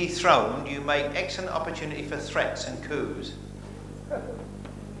being dethroned, you make excellent opportunity for threats and coups. You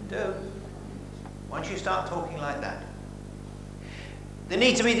do. Once you start talking like that. There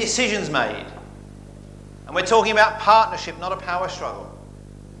need to be decisions made. And we're talking about partnership, not a power struggle.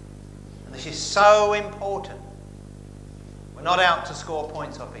 And this is so important. We're not out to score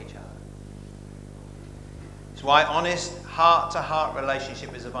points off each other. It's why honest, heart-to-heart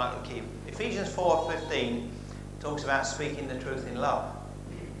relationship is a vital key. Ephesians 4:15 talks about speaking the truth in love.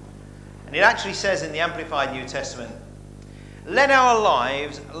 And it actually says in the Amplified New Testament, let our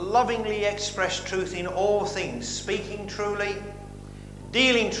lives lovingly express truth in all things, speaking truly,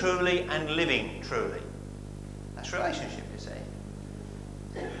 dealing truly, and living truly. That's relationship, you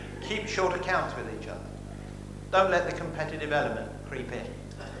see. Keep short accounts with each other. Don't let the competitive element creep in.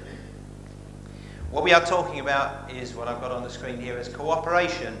 What we are talking about is what I've got on the screen here as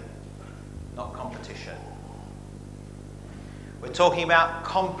cooperation, not competition. We're talking about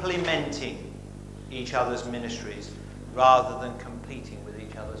complementing each other's ministries rather than competing with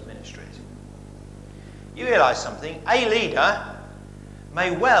each other's ministries. You realise something? A leader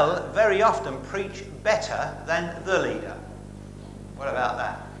may well very often preach better than the leader. What about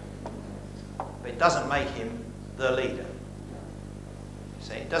that? But it doesn't make him the leader.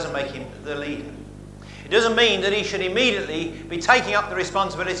 See, it doesn't make him the leader. It doesn't mean that he should immediately be taking up the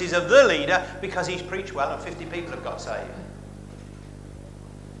responsibilities of the leader because he's preached well and 50 people have got saved.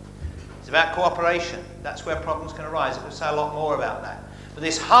 It's about cooperation. That's where problems can arise. It will say a lot more about that. But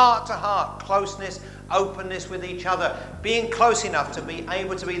this heart-to-heart closeness, openness with each other, being close enough to be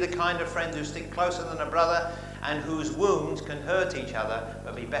able to be the kind of friends who stick closer than a brother and whose wounds can hurt each other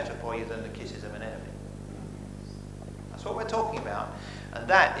but be better for you than the kisses of an enemy. That's what we're talking about. And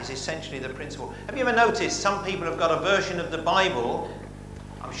that is essentially the principle. Have you ever noticed some people have got a version of the Bible?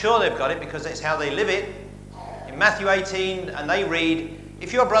 I'm sure they've got it because it's how they live it. In Matthew 18, and they read,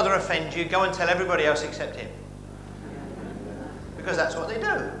 if your brother offends you, go and tell everybody else except him. Because that's what they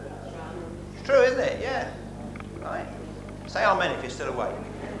do. It's true, isn't it? Yeah. Right? Say amen if you're still awake.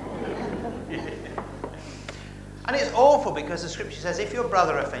 And it's awful because the scripture says, if your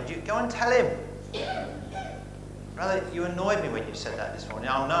brother offends you, go and tell him. Brother, you annoyed me when you said that this morning.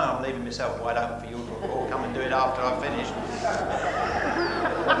 I know I'm leaving myself wide open for you to all come and do it after I've finished.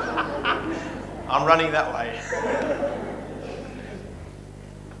 I'm running that way.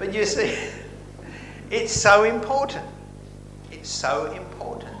 But you see, it's so important. It's so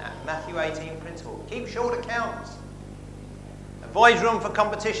important, that Matthew 18 principle. Keep short accounts. Avoid room for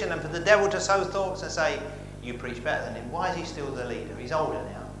competition and for the devil to sow thoughts and say, you preach better than him. Why is he still the leader? He's older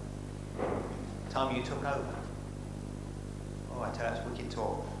now. Time you took over. Oh, I tell you, that's wicked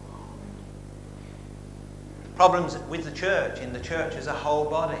talk. Problems with the church, in the church as a whole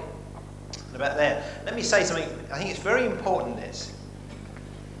body. What about there? Let me say something. I think it's very important, this.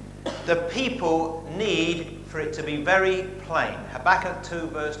 The people need for it to be very plain. Habakkuk 2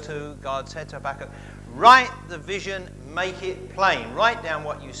 verse 2, God said to Habakkuk, write the vision, make it plain. Write down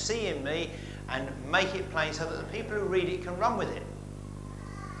what you see in me and make it plain so that the people who read it can run with it.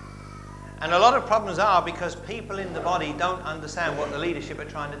 And a lot of problems are because people in the body don't understand what the leadership are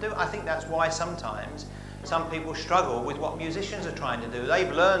trying to do. I think that's why sometimes some people struggle with what musicians are trying to do.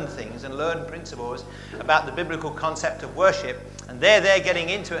 They've learned things and learned principles about the biblical concept of worship, and they're there getting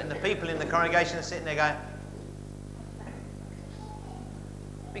into it, and the people in the congregation are sitting there going,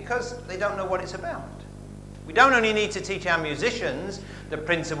 because they don't know what it's about. We don't only need to teach our musicians the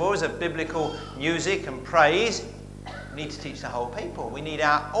principles of biblical music and praise, we need to teach the whole people. We need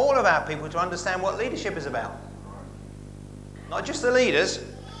all of our people to understand what leadership is about. Not just the leaders.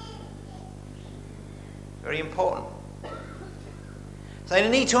 Very important. So they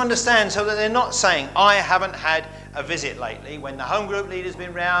need to understand so that they're not saying, I haven't had a visit lately, when the home group leader's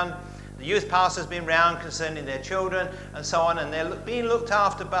been round, the youth pastor's been round concerning their children and so on, and they're being looked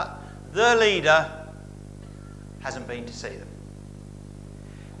after, but the leader hasn't been to see them.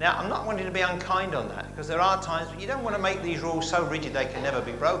 Now, I'm not wanting to be unkind on that, because there are times when you don't want to make these rules so rigid they can never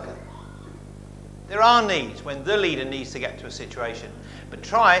be broken. There are needs when the leader needs to get to a situation, but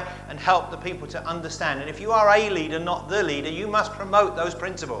try and help the people to understand. And if you are a leader, not the leader, you must promote those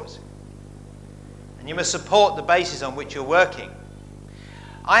principles. And you must support the basis on which you're working.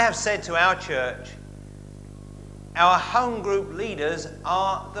 I have said to our church, our home group leaders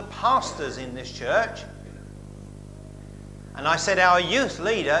are the pastors in this church. And I said, our youth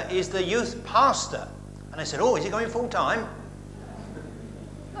leader is the youth pastor. And they said, oh, is he going full time?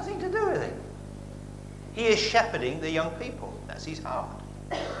 Nothing to do with it. He is shepherding the young people. That's his heart.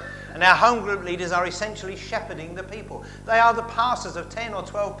 And our home group leaders are essentially shepherding the people. They are the pastors of 10 or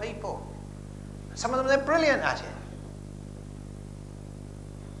 12 people. Some of them, they're brilliant at it.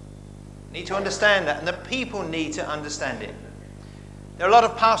 Need to understand that, and the people need to understand it. There are a lot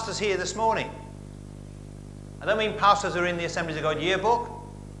of pastors here this morning. I don't mean pastors who are in the Assemblies of God yearbook.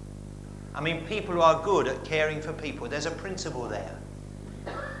 I mean people who are good at caring for people. There's a principle there.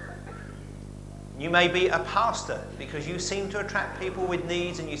 You may be a pastor because you seem to attract people with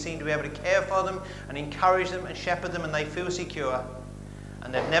needs and you seem to be able to care for them and encourage them and shepherd them and they feel secure,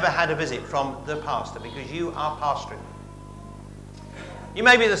 and they've never had a visit from the pastor because you are pastoring. You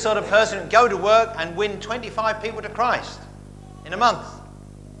may be the sort of person who go to work and win 25 people to Christ in a month.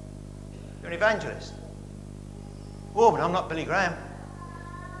 You're an evangelist. Oh, but I'm not Billy Graham.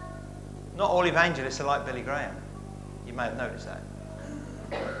 Not all evangelists are like Billy Graham. You may have noticed that.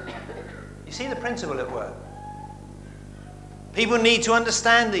 You see the principle at work. People need to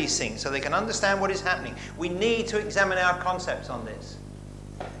understand these things so they can understand what is happening. We need to examine our concepts on this.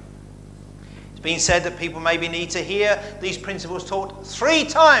 It's been said that people maybe need to hear these principles taught 3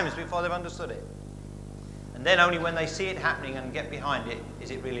 times before they've understood it. And then only when they see it happening and get behind it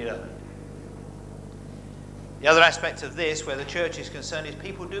is it really learned. The other aspect of this, where the church is concerned, is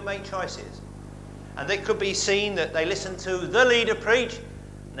people do make choices. And it could be seen that they listen to the leader preach,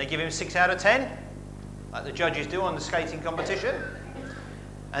 and they give him 6 out of 10, like the judges do on the skating competition.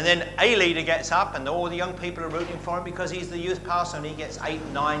 And then a leader gets up, and all the young people are rooting for him because he's the youth pastor, and he gets 8,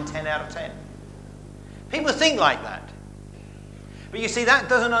 9, 10 out of 10. People think like that. But you see, that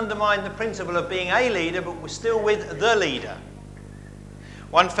doesn't undermine the principle of being a leader, but we're still with the leader.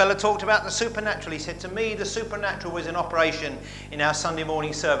 One fella talked about the supernatural. He said to me, the supernatural was in operation in our Sunday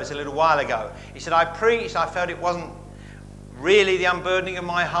morning service a little while ago. He said, I preached, I felt it wasn't really the unburdening of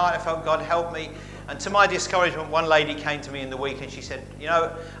my heart. I felt God helped me. And to my discouragement, one lady came to me in the week and she said, you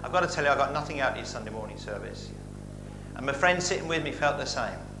know, I've got to tell you, I got nothing out of your Sunday morning service. And my friend sitting with me felt the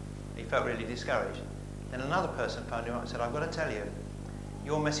same. He felt really discouraged. Then another person phoned him up and said, I've got to tell you,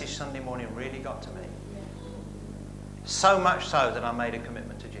 your message Sunday morning really got to me. So much so that I made a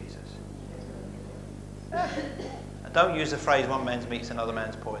commitment to Jesus. And don't use the phrase one man's meat's another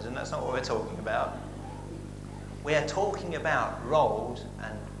man's poison. That's not what we're talking about. We are talking about roles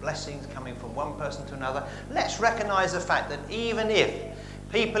and blessings coming from one person to another. Let's recognise the fact that even if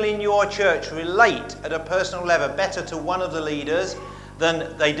people in your church relate at a personal level better to one of the leaders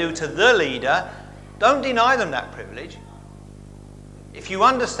than they do to the leader, don't deny them that privilege. If you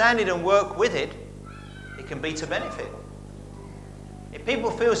understand it and work with it, it can be to benefit. If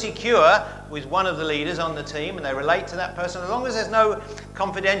people feel secure with one of the leaders on the team and they relate to that person, as long as there's no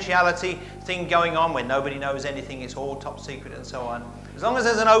confidentiality thing going on where nobody knows anything, it's all top secret and so on, as long as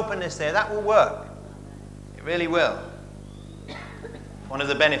there's an openness there, that will work. It really will. One of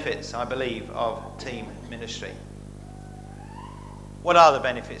the benefits, I believe, of team ministry. What are the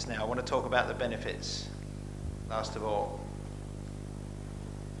benefits now? I want to talk about the benefits, last of all.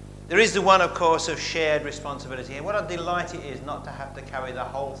 There is the one, of course, of shared responsibility. And what a delight it is not to have to carry the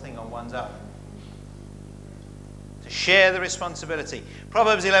whole thing on one's own. To share the responsibility.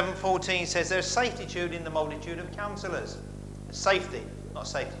 Proverbs 11:14 says there's safetytude in the multitude of counselors. Safety, not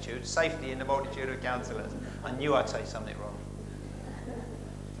safetytude, safety in the multitude of counselors. I knew I'd say something wrong.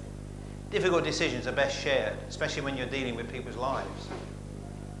 Difficult decisions are best shared, especially when you're dealing with people's lives.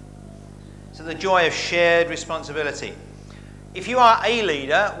 So the joy of shared responsibility. If you are a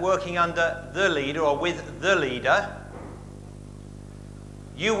leader working under the leader or with the leader,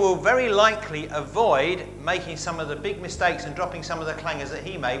 you will very likely avoid making some of the big mistakes and dropping some of the clangers that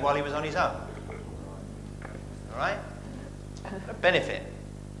he made while he was on his own. All right? A benefit,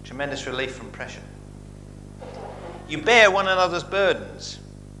 tremendous relief from pressure. You bear one another's burdens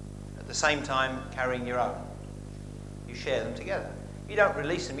at the same time carrying your own. You share them together. You don't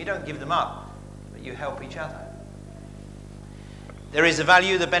release them, you don't give them up, but you help each other. There is the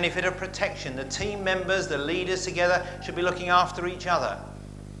value, the benefit of protection. The team members, the leaders together should be looking after each other.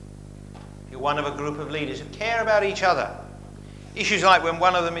 If you're one of a group of leaders who care about each other. Issues like when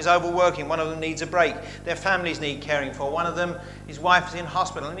one of them is overworking, one of them needs a break, their families need caring for, one of them, his wife is in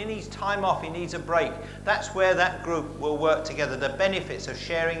hospital and he needs time off, he needs a break. That's where that group will work together, the benefits of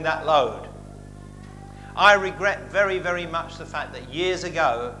sharing that load. I regret very, very much the fact that years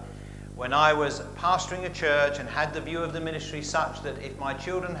ago, when I was pastoring a church and had the view of the ministry such that if my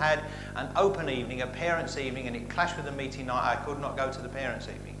children had an open evening, a parents' evening, and it clashed with the meeting night, I could not go to the parents'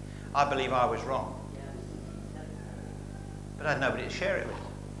 evening. I believe I was wrong. But I had nobody to share it with.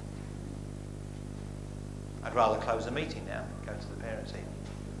 I'd rather close the meeting now and go to the parents' evening.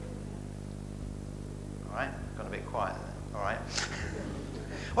 All right? Got a bit quiet there. All right?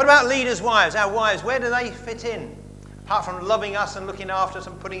 What about leaders' wives? Our wives, where do they fit in? Apart from loving us and looking after us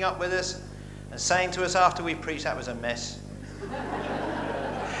and putting up with us and saying to us after we preach, that was a mess.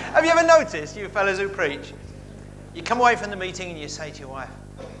 Have you ever noticed, you fellas who preach, you come away from the meeting and you say to your wife,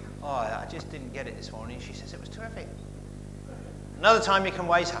 oh, I just didn't get it this morning. She says, it was terrific. Another time you come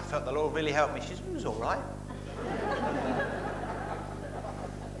away, I felt the Lord really helped me. She says, it was all right.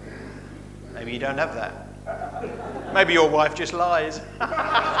 Maybe you don't have that. Maybe your wife just lies.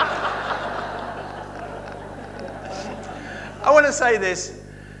 I want to say this,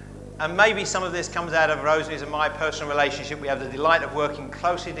 and maybe some of this comes out of Rosemary's and my personal relationship. We have the delight of working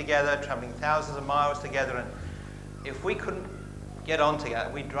closely together, travelling thousands of miles together, and if we couldn't get on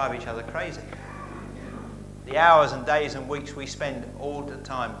together, we'd drive each other crazy. The hours and days and weeks we spend all the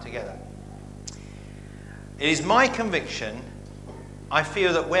time together. It is my conviction, I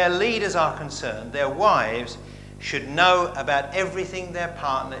feel that where leaders are concerned, their wives should know about everything their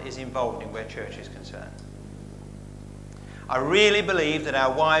partner is involved in where church is concerned. I really believe that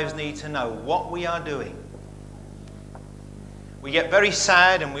our wives need to know what we are doing. We get very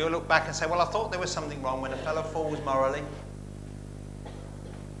sad and we all look back and say, well, I thought there was something wrong when a fellow falls morally.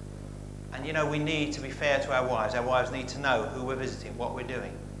 And you know, we need to be fair to our wives. Our wives need to know who we're visiting, what we're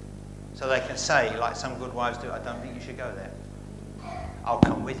doing. So they can say, like some good wives do, I don't think you should go there. I'll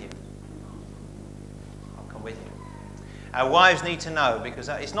come with you. I'll come with you. Our wives need to know, because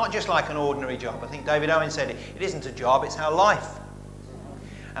it's not just like an ordinary job. I think David Owen said it isn't a job, it's our life.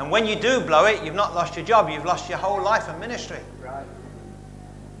 And when you do blow it, you've not lost your job, you've lost your whole life and ministry. Right.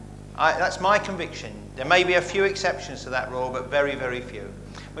 That's my conviction. There may be a few exceptions to that rule, but very, very few.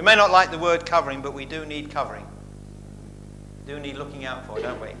 We may not like the word covering, but we do need covering. We do need looking out for,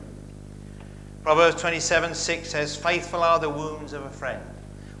 don't we? Proverbs 27:6 says, faithful are the wounds of a friend.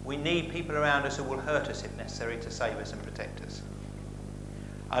 We need people around us who will hurt us if necessary to save us and protect us.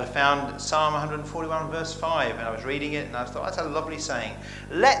 I found Psalm 141 verse 5 and I was reading it and I thought, that's a lovely saying.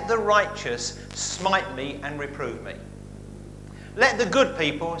 Let the righteous smite me and reprove me. Let the good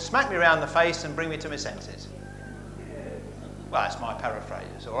people smack me around the face and bring me to my senses. Well, that's my paraphrase,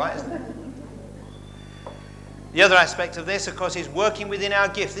 it's all right, isn't it? The other aspect of this, of course, is working within our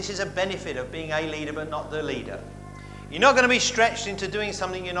gift. This is a benefit of being a leader but not the leader. You're not going to be stretched into doing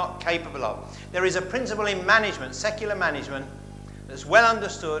something you're not capable of. There is a principle in management, secular management, that's well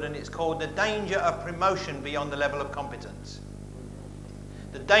understood, and it's called the danger of promotion beyond the level of competence.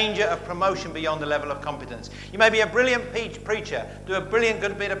 The danger of promotion beyond the level of competence. You may be a brilliant preacher, do a brilliant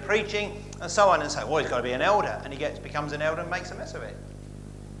good bit of preaching, and so on, and say, well, he's got to be an elder, and he becomes an elder and makes a mess of it.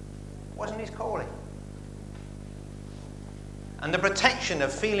 Wasn't his calling. And the protection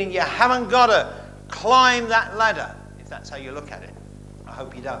of feeling you haven't got to climb that ladder, if that's how you look at it. I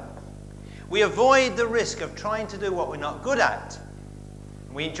hope you don't. We avoid the risk of trying to do what we're not good at.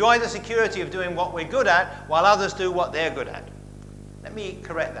 We enjoy the security of doing what we're good at while others do what they're good at. Let me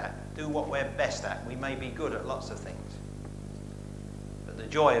correct that. Do what we're best at. We may be good at lots of things. But the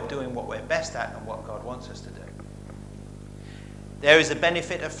joy of doing what we're best at and what God wants us to do. There is the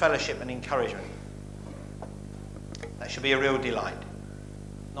benefit of fellowship and encouragement. That should be a real delight.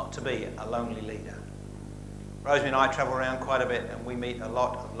 Not to be a lonely leader. Rosemary and I travel around quite a bit and we meet a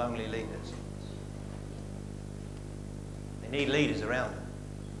lot of lonely leaders. They need leaders around them.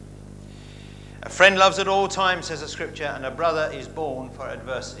 A friend loves at all times, says the scripture, and a brother is born for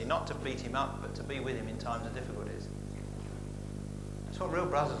adversity. Not to beat him up, but to be with him in times of difficulties. That's what real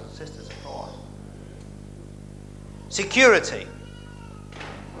brothers and sisters are for. Security.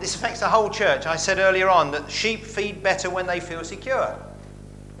 This affects the whole church. I said earlier on that sheep feed better when they feel secure.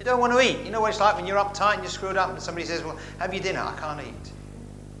 They don't want to eat. You know what it's like when you're uptight and you're screwed up and somebody says, well, have your dinner? I can't eat.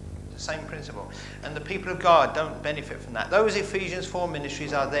 It's the same principle. And the people of God don't benefit from that. Those Ephesians 4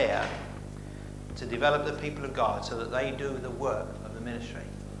 ministries are there to develop the people of God so that they do the work of the ministry.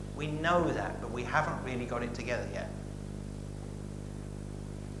 We know that, but we haven't really got it together yet.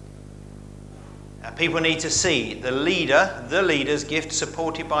 Now, people need to see the leader's gift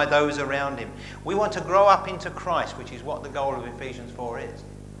supported by those around him. We want to grow up into Christ, which is what the goal of Ephesians 4 is.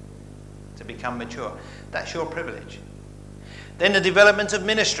 To become mature. That's your privilege. Then the development of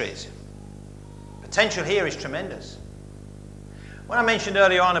ministries. Potential here is tremendous. When I mentioned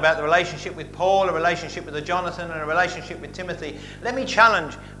earlier on about the relationship with Paul, a relationship with Jonathan, and a relationship with Timothy, let me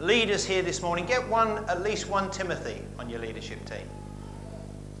challenge leaders here this morning. Get at least one Timothy on your leadership team.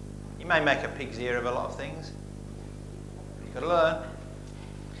 You may make a pig's ear of a lot of things. You've got to learn.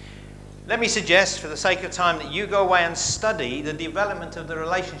 Let me suggest, for the sake of time, that you go away and study the development of the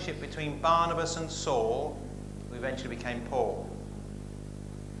relationship between Barnabas and Saul, who eventually became Paul.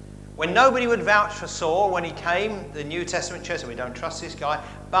 When nobody would vouch for Saul when he came, the New Testament church said, we don't trust this guy.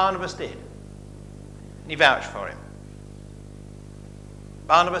 Barnabas did. And he vouched for him.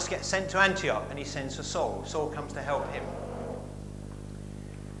 Barnabas gets sent to Antioch and he sends for Saul. Saul comes to help him.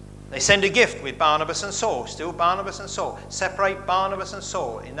 They send a gift with Barnabas and Saul. Still Barnabas and Saul. Separate Barnabas and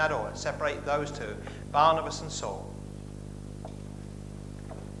Saul in that order. Separate those two. Barnabas and Saul.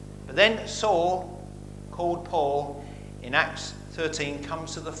 But then Saul called Paul in Acts 13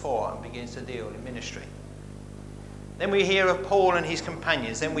 comes to the fore and begins to deal in ministry. Then we hear of Paul and his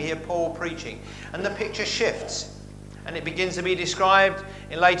companions. Then we hear Paul preaching. And the picture shifts. And it begins to be described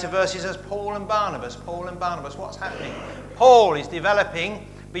in later verses as Paul and Barnabas. Paul and Barnabas. What's happening? Paul is developing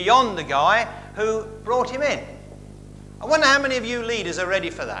beyond the guy who brought him in. I wonder how many of you leaders are ready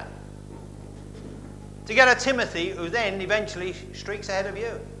for that. To get a Timothy who then eventually streaks ahead of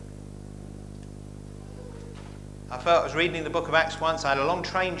you. I was reading the book of Acts once. I had a long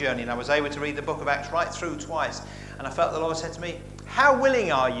train journey and I was able to read the book of Acts right through twice. And I felt the Lord said to me, how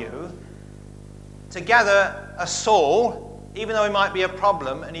willing are you to gather a Saul, even though he might be a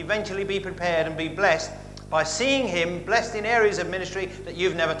problem, and eventually be prepared and be blessed by seeing him blessed in areas of ministry that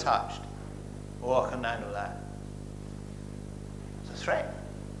you've never touched? Oh, I can handle that. It's a threat.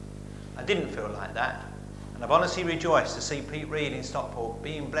 I didn't feel like that. And I've honestly rejoiced to see Pete Reed in Stockport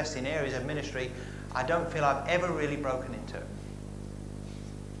being blessed in areas of ministry I don't feel I've ever really broken into.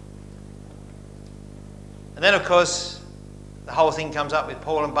 And then, of course, the whole thing comes up with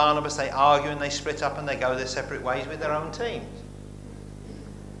Paul and Barnabas. They argue and they split up and they go their separate ways with their own teams.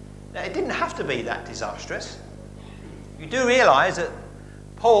 Now, it didn't have to be that disastrous. You do realise that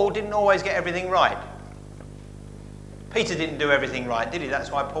Paul didn't always get everything right. Peter didn't do everything right, did he?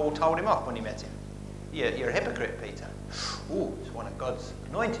 That's why Paul told him off when he met him. You're a hypocrite, Peter. Ooh, it's one of God's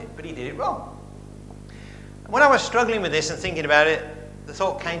anointed, but he did it wrong. And when I was struggling with this and thinking about it, the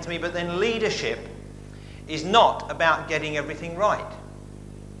thought came to me, but then leadership is not about getting everything right.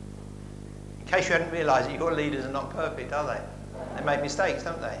 In case you hadn't realised it, your leaders are not perfect, are they? They make mistakes,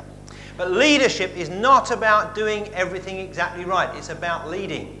 don't they? But leadership is not about doing everything exactly right. It's about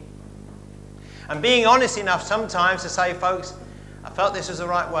leading. And being honest enough sometimes to say, folks, I felt this was the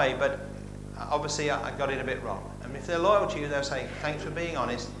right way, but obviously I got it a bit wrong. And if they're loyal to you, they'll say, thanks for being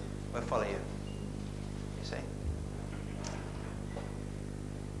honest, we'll follow you. You see?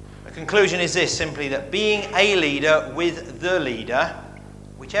 The conclusion is this, simply that being a leader with the leader,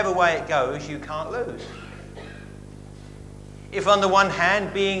 whichever way it goes, you can't lose. If on the one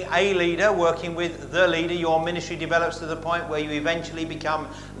hand, being a leader, working with the leader, your ministry develops to the point where you eventually become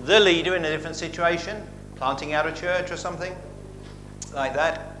the leader in a different situation, planting out a church or something like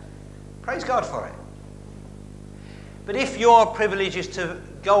that, praise God for it. But if your privilege is to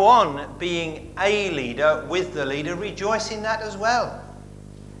go on being a leader with the leader, rejoice in that as well.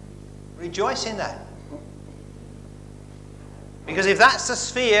 Rejoice in that. Because if that's the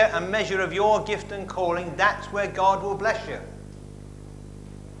sphere and measure of your gift and calling, that's where God will bless you.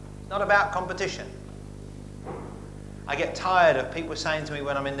 It's not about competition. I get tired of people saying to me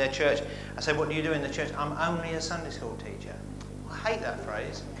when I'm in their church, I say, what do you do in the church? I'm only a Sunday school teacher. I hate that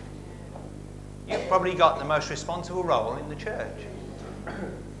phrase. You've probably got the most responsible role in the church.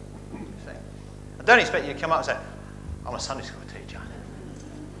 I don't expect you to come up and say, I'm a Sunday school teacher.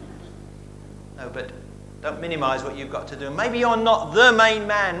 No, but don't minimise what you've got to do. Maybe you're not the main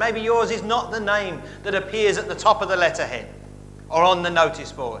man. Maybe yours is not the name that appears at the top of the letterhead or on the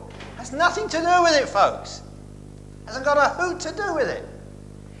notice board. Has nothing to do with it, folks. Hasn't got a hoot to do with it.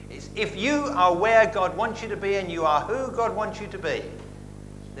 It's if you are where God wants you to be and you are who God wants you to be,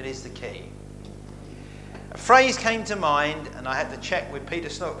 that is the key. A phrase came to mind, and I had to check with Peter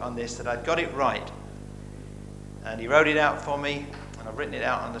Snook on this, that I'd got it right. And he wrote it out for me, and I've written it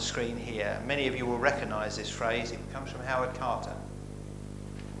out on the screen here. Many of you will recognise this phrase. It comes from Howard Carter.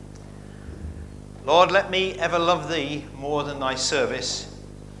 Lord, let me ever love thee more than thy service,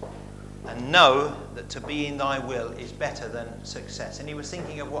 and know that to be in thy will is better than success. And he was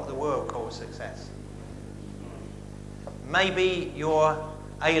thinking of what the world calls success. Maybe you're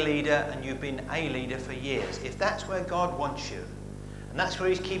a leader and you've been a leader for years. If that's where God wants you, and that's where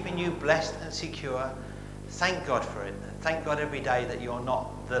he's keeping you blessed and secure, thank God for it. And thank God every day that you're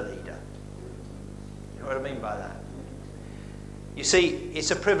not the leader. You know what I mean by that? You see, it's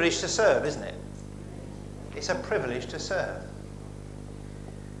a privilege to serve, isn't it? It's a privilege to serve.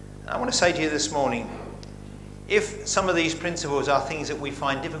 And I want to say to you this morning, if some of these principles are things that we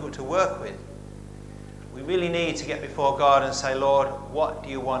find difficult to work with, we really need to get before God and say, Lord, what do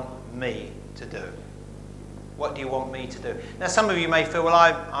you want me to do? What do you want me to do? Now, some of you may feel, well,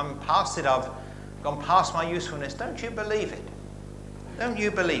 I'm past it. I've gone past my usefulness. Don't you believe it? Don't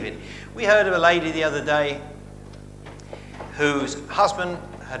you believe it? We heard of a lady the other day whose husband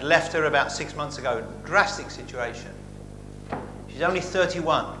had left her about 6 months ago. Drastic situation. She's only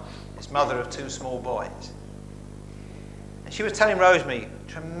 31. Is mother of 2 small boys. And she was telling Rosemary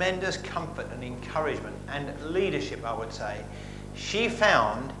tremendous comfort and encouragement and leadership, I would say, she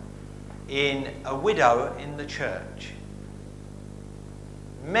found in a widow in the church.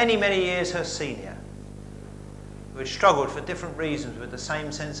 Many, many years her senior. who had struggled for different reasons with the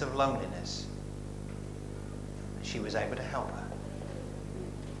same sense of loneliness. And she was able to help her.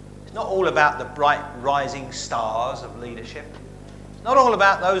 It's not all about the bright rising stars of leadership. It's not all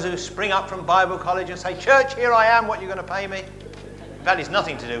about those who spring up from Bible college and say, "Church, here I am, what are you going to pay me?" In fact, it's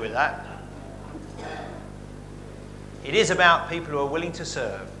nothing to do with that. It is about people who are willing to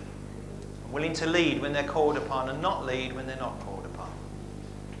serve, and willing to lead when they're called upon, and not lead when they're not called upon.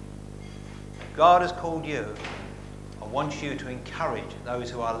 If God has called you, I want you to encourage those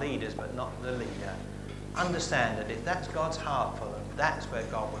who are leaders but not the leader. Understand that if that's God's heart for them, that's where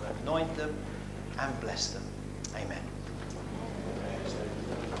God will anoint them and bless them. Amen.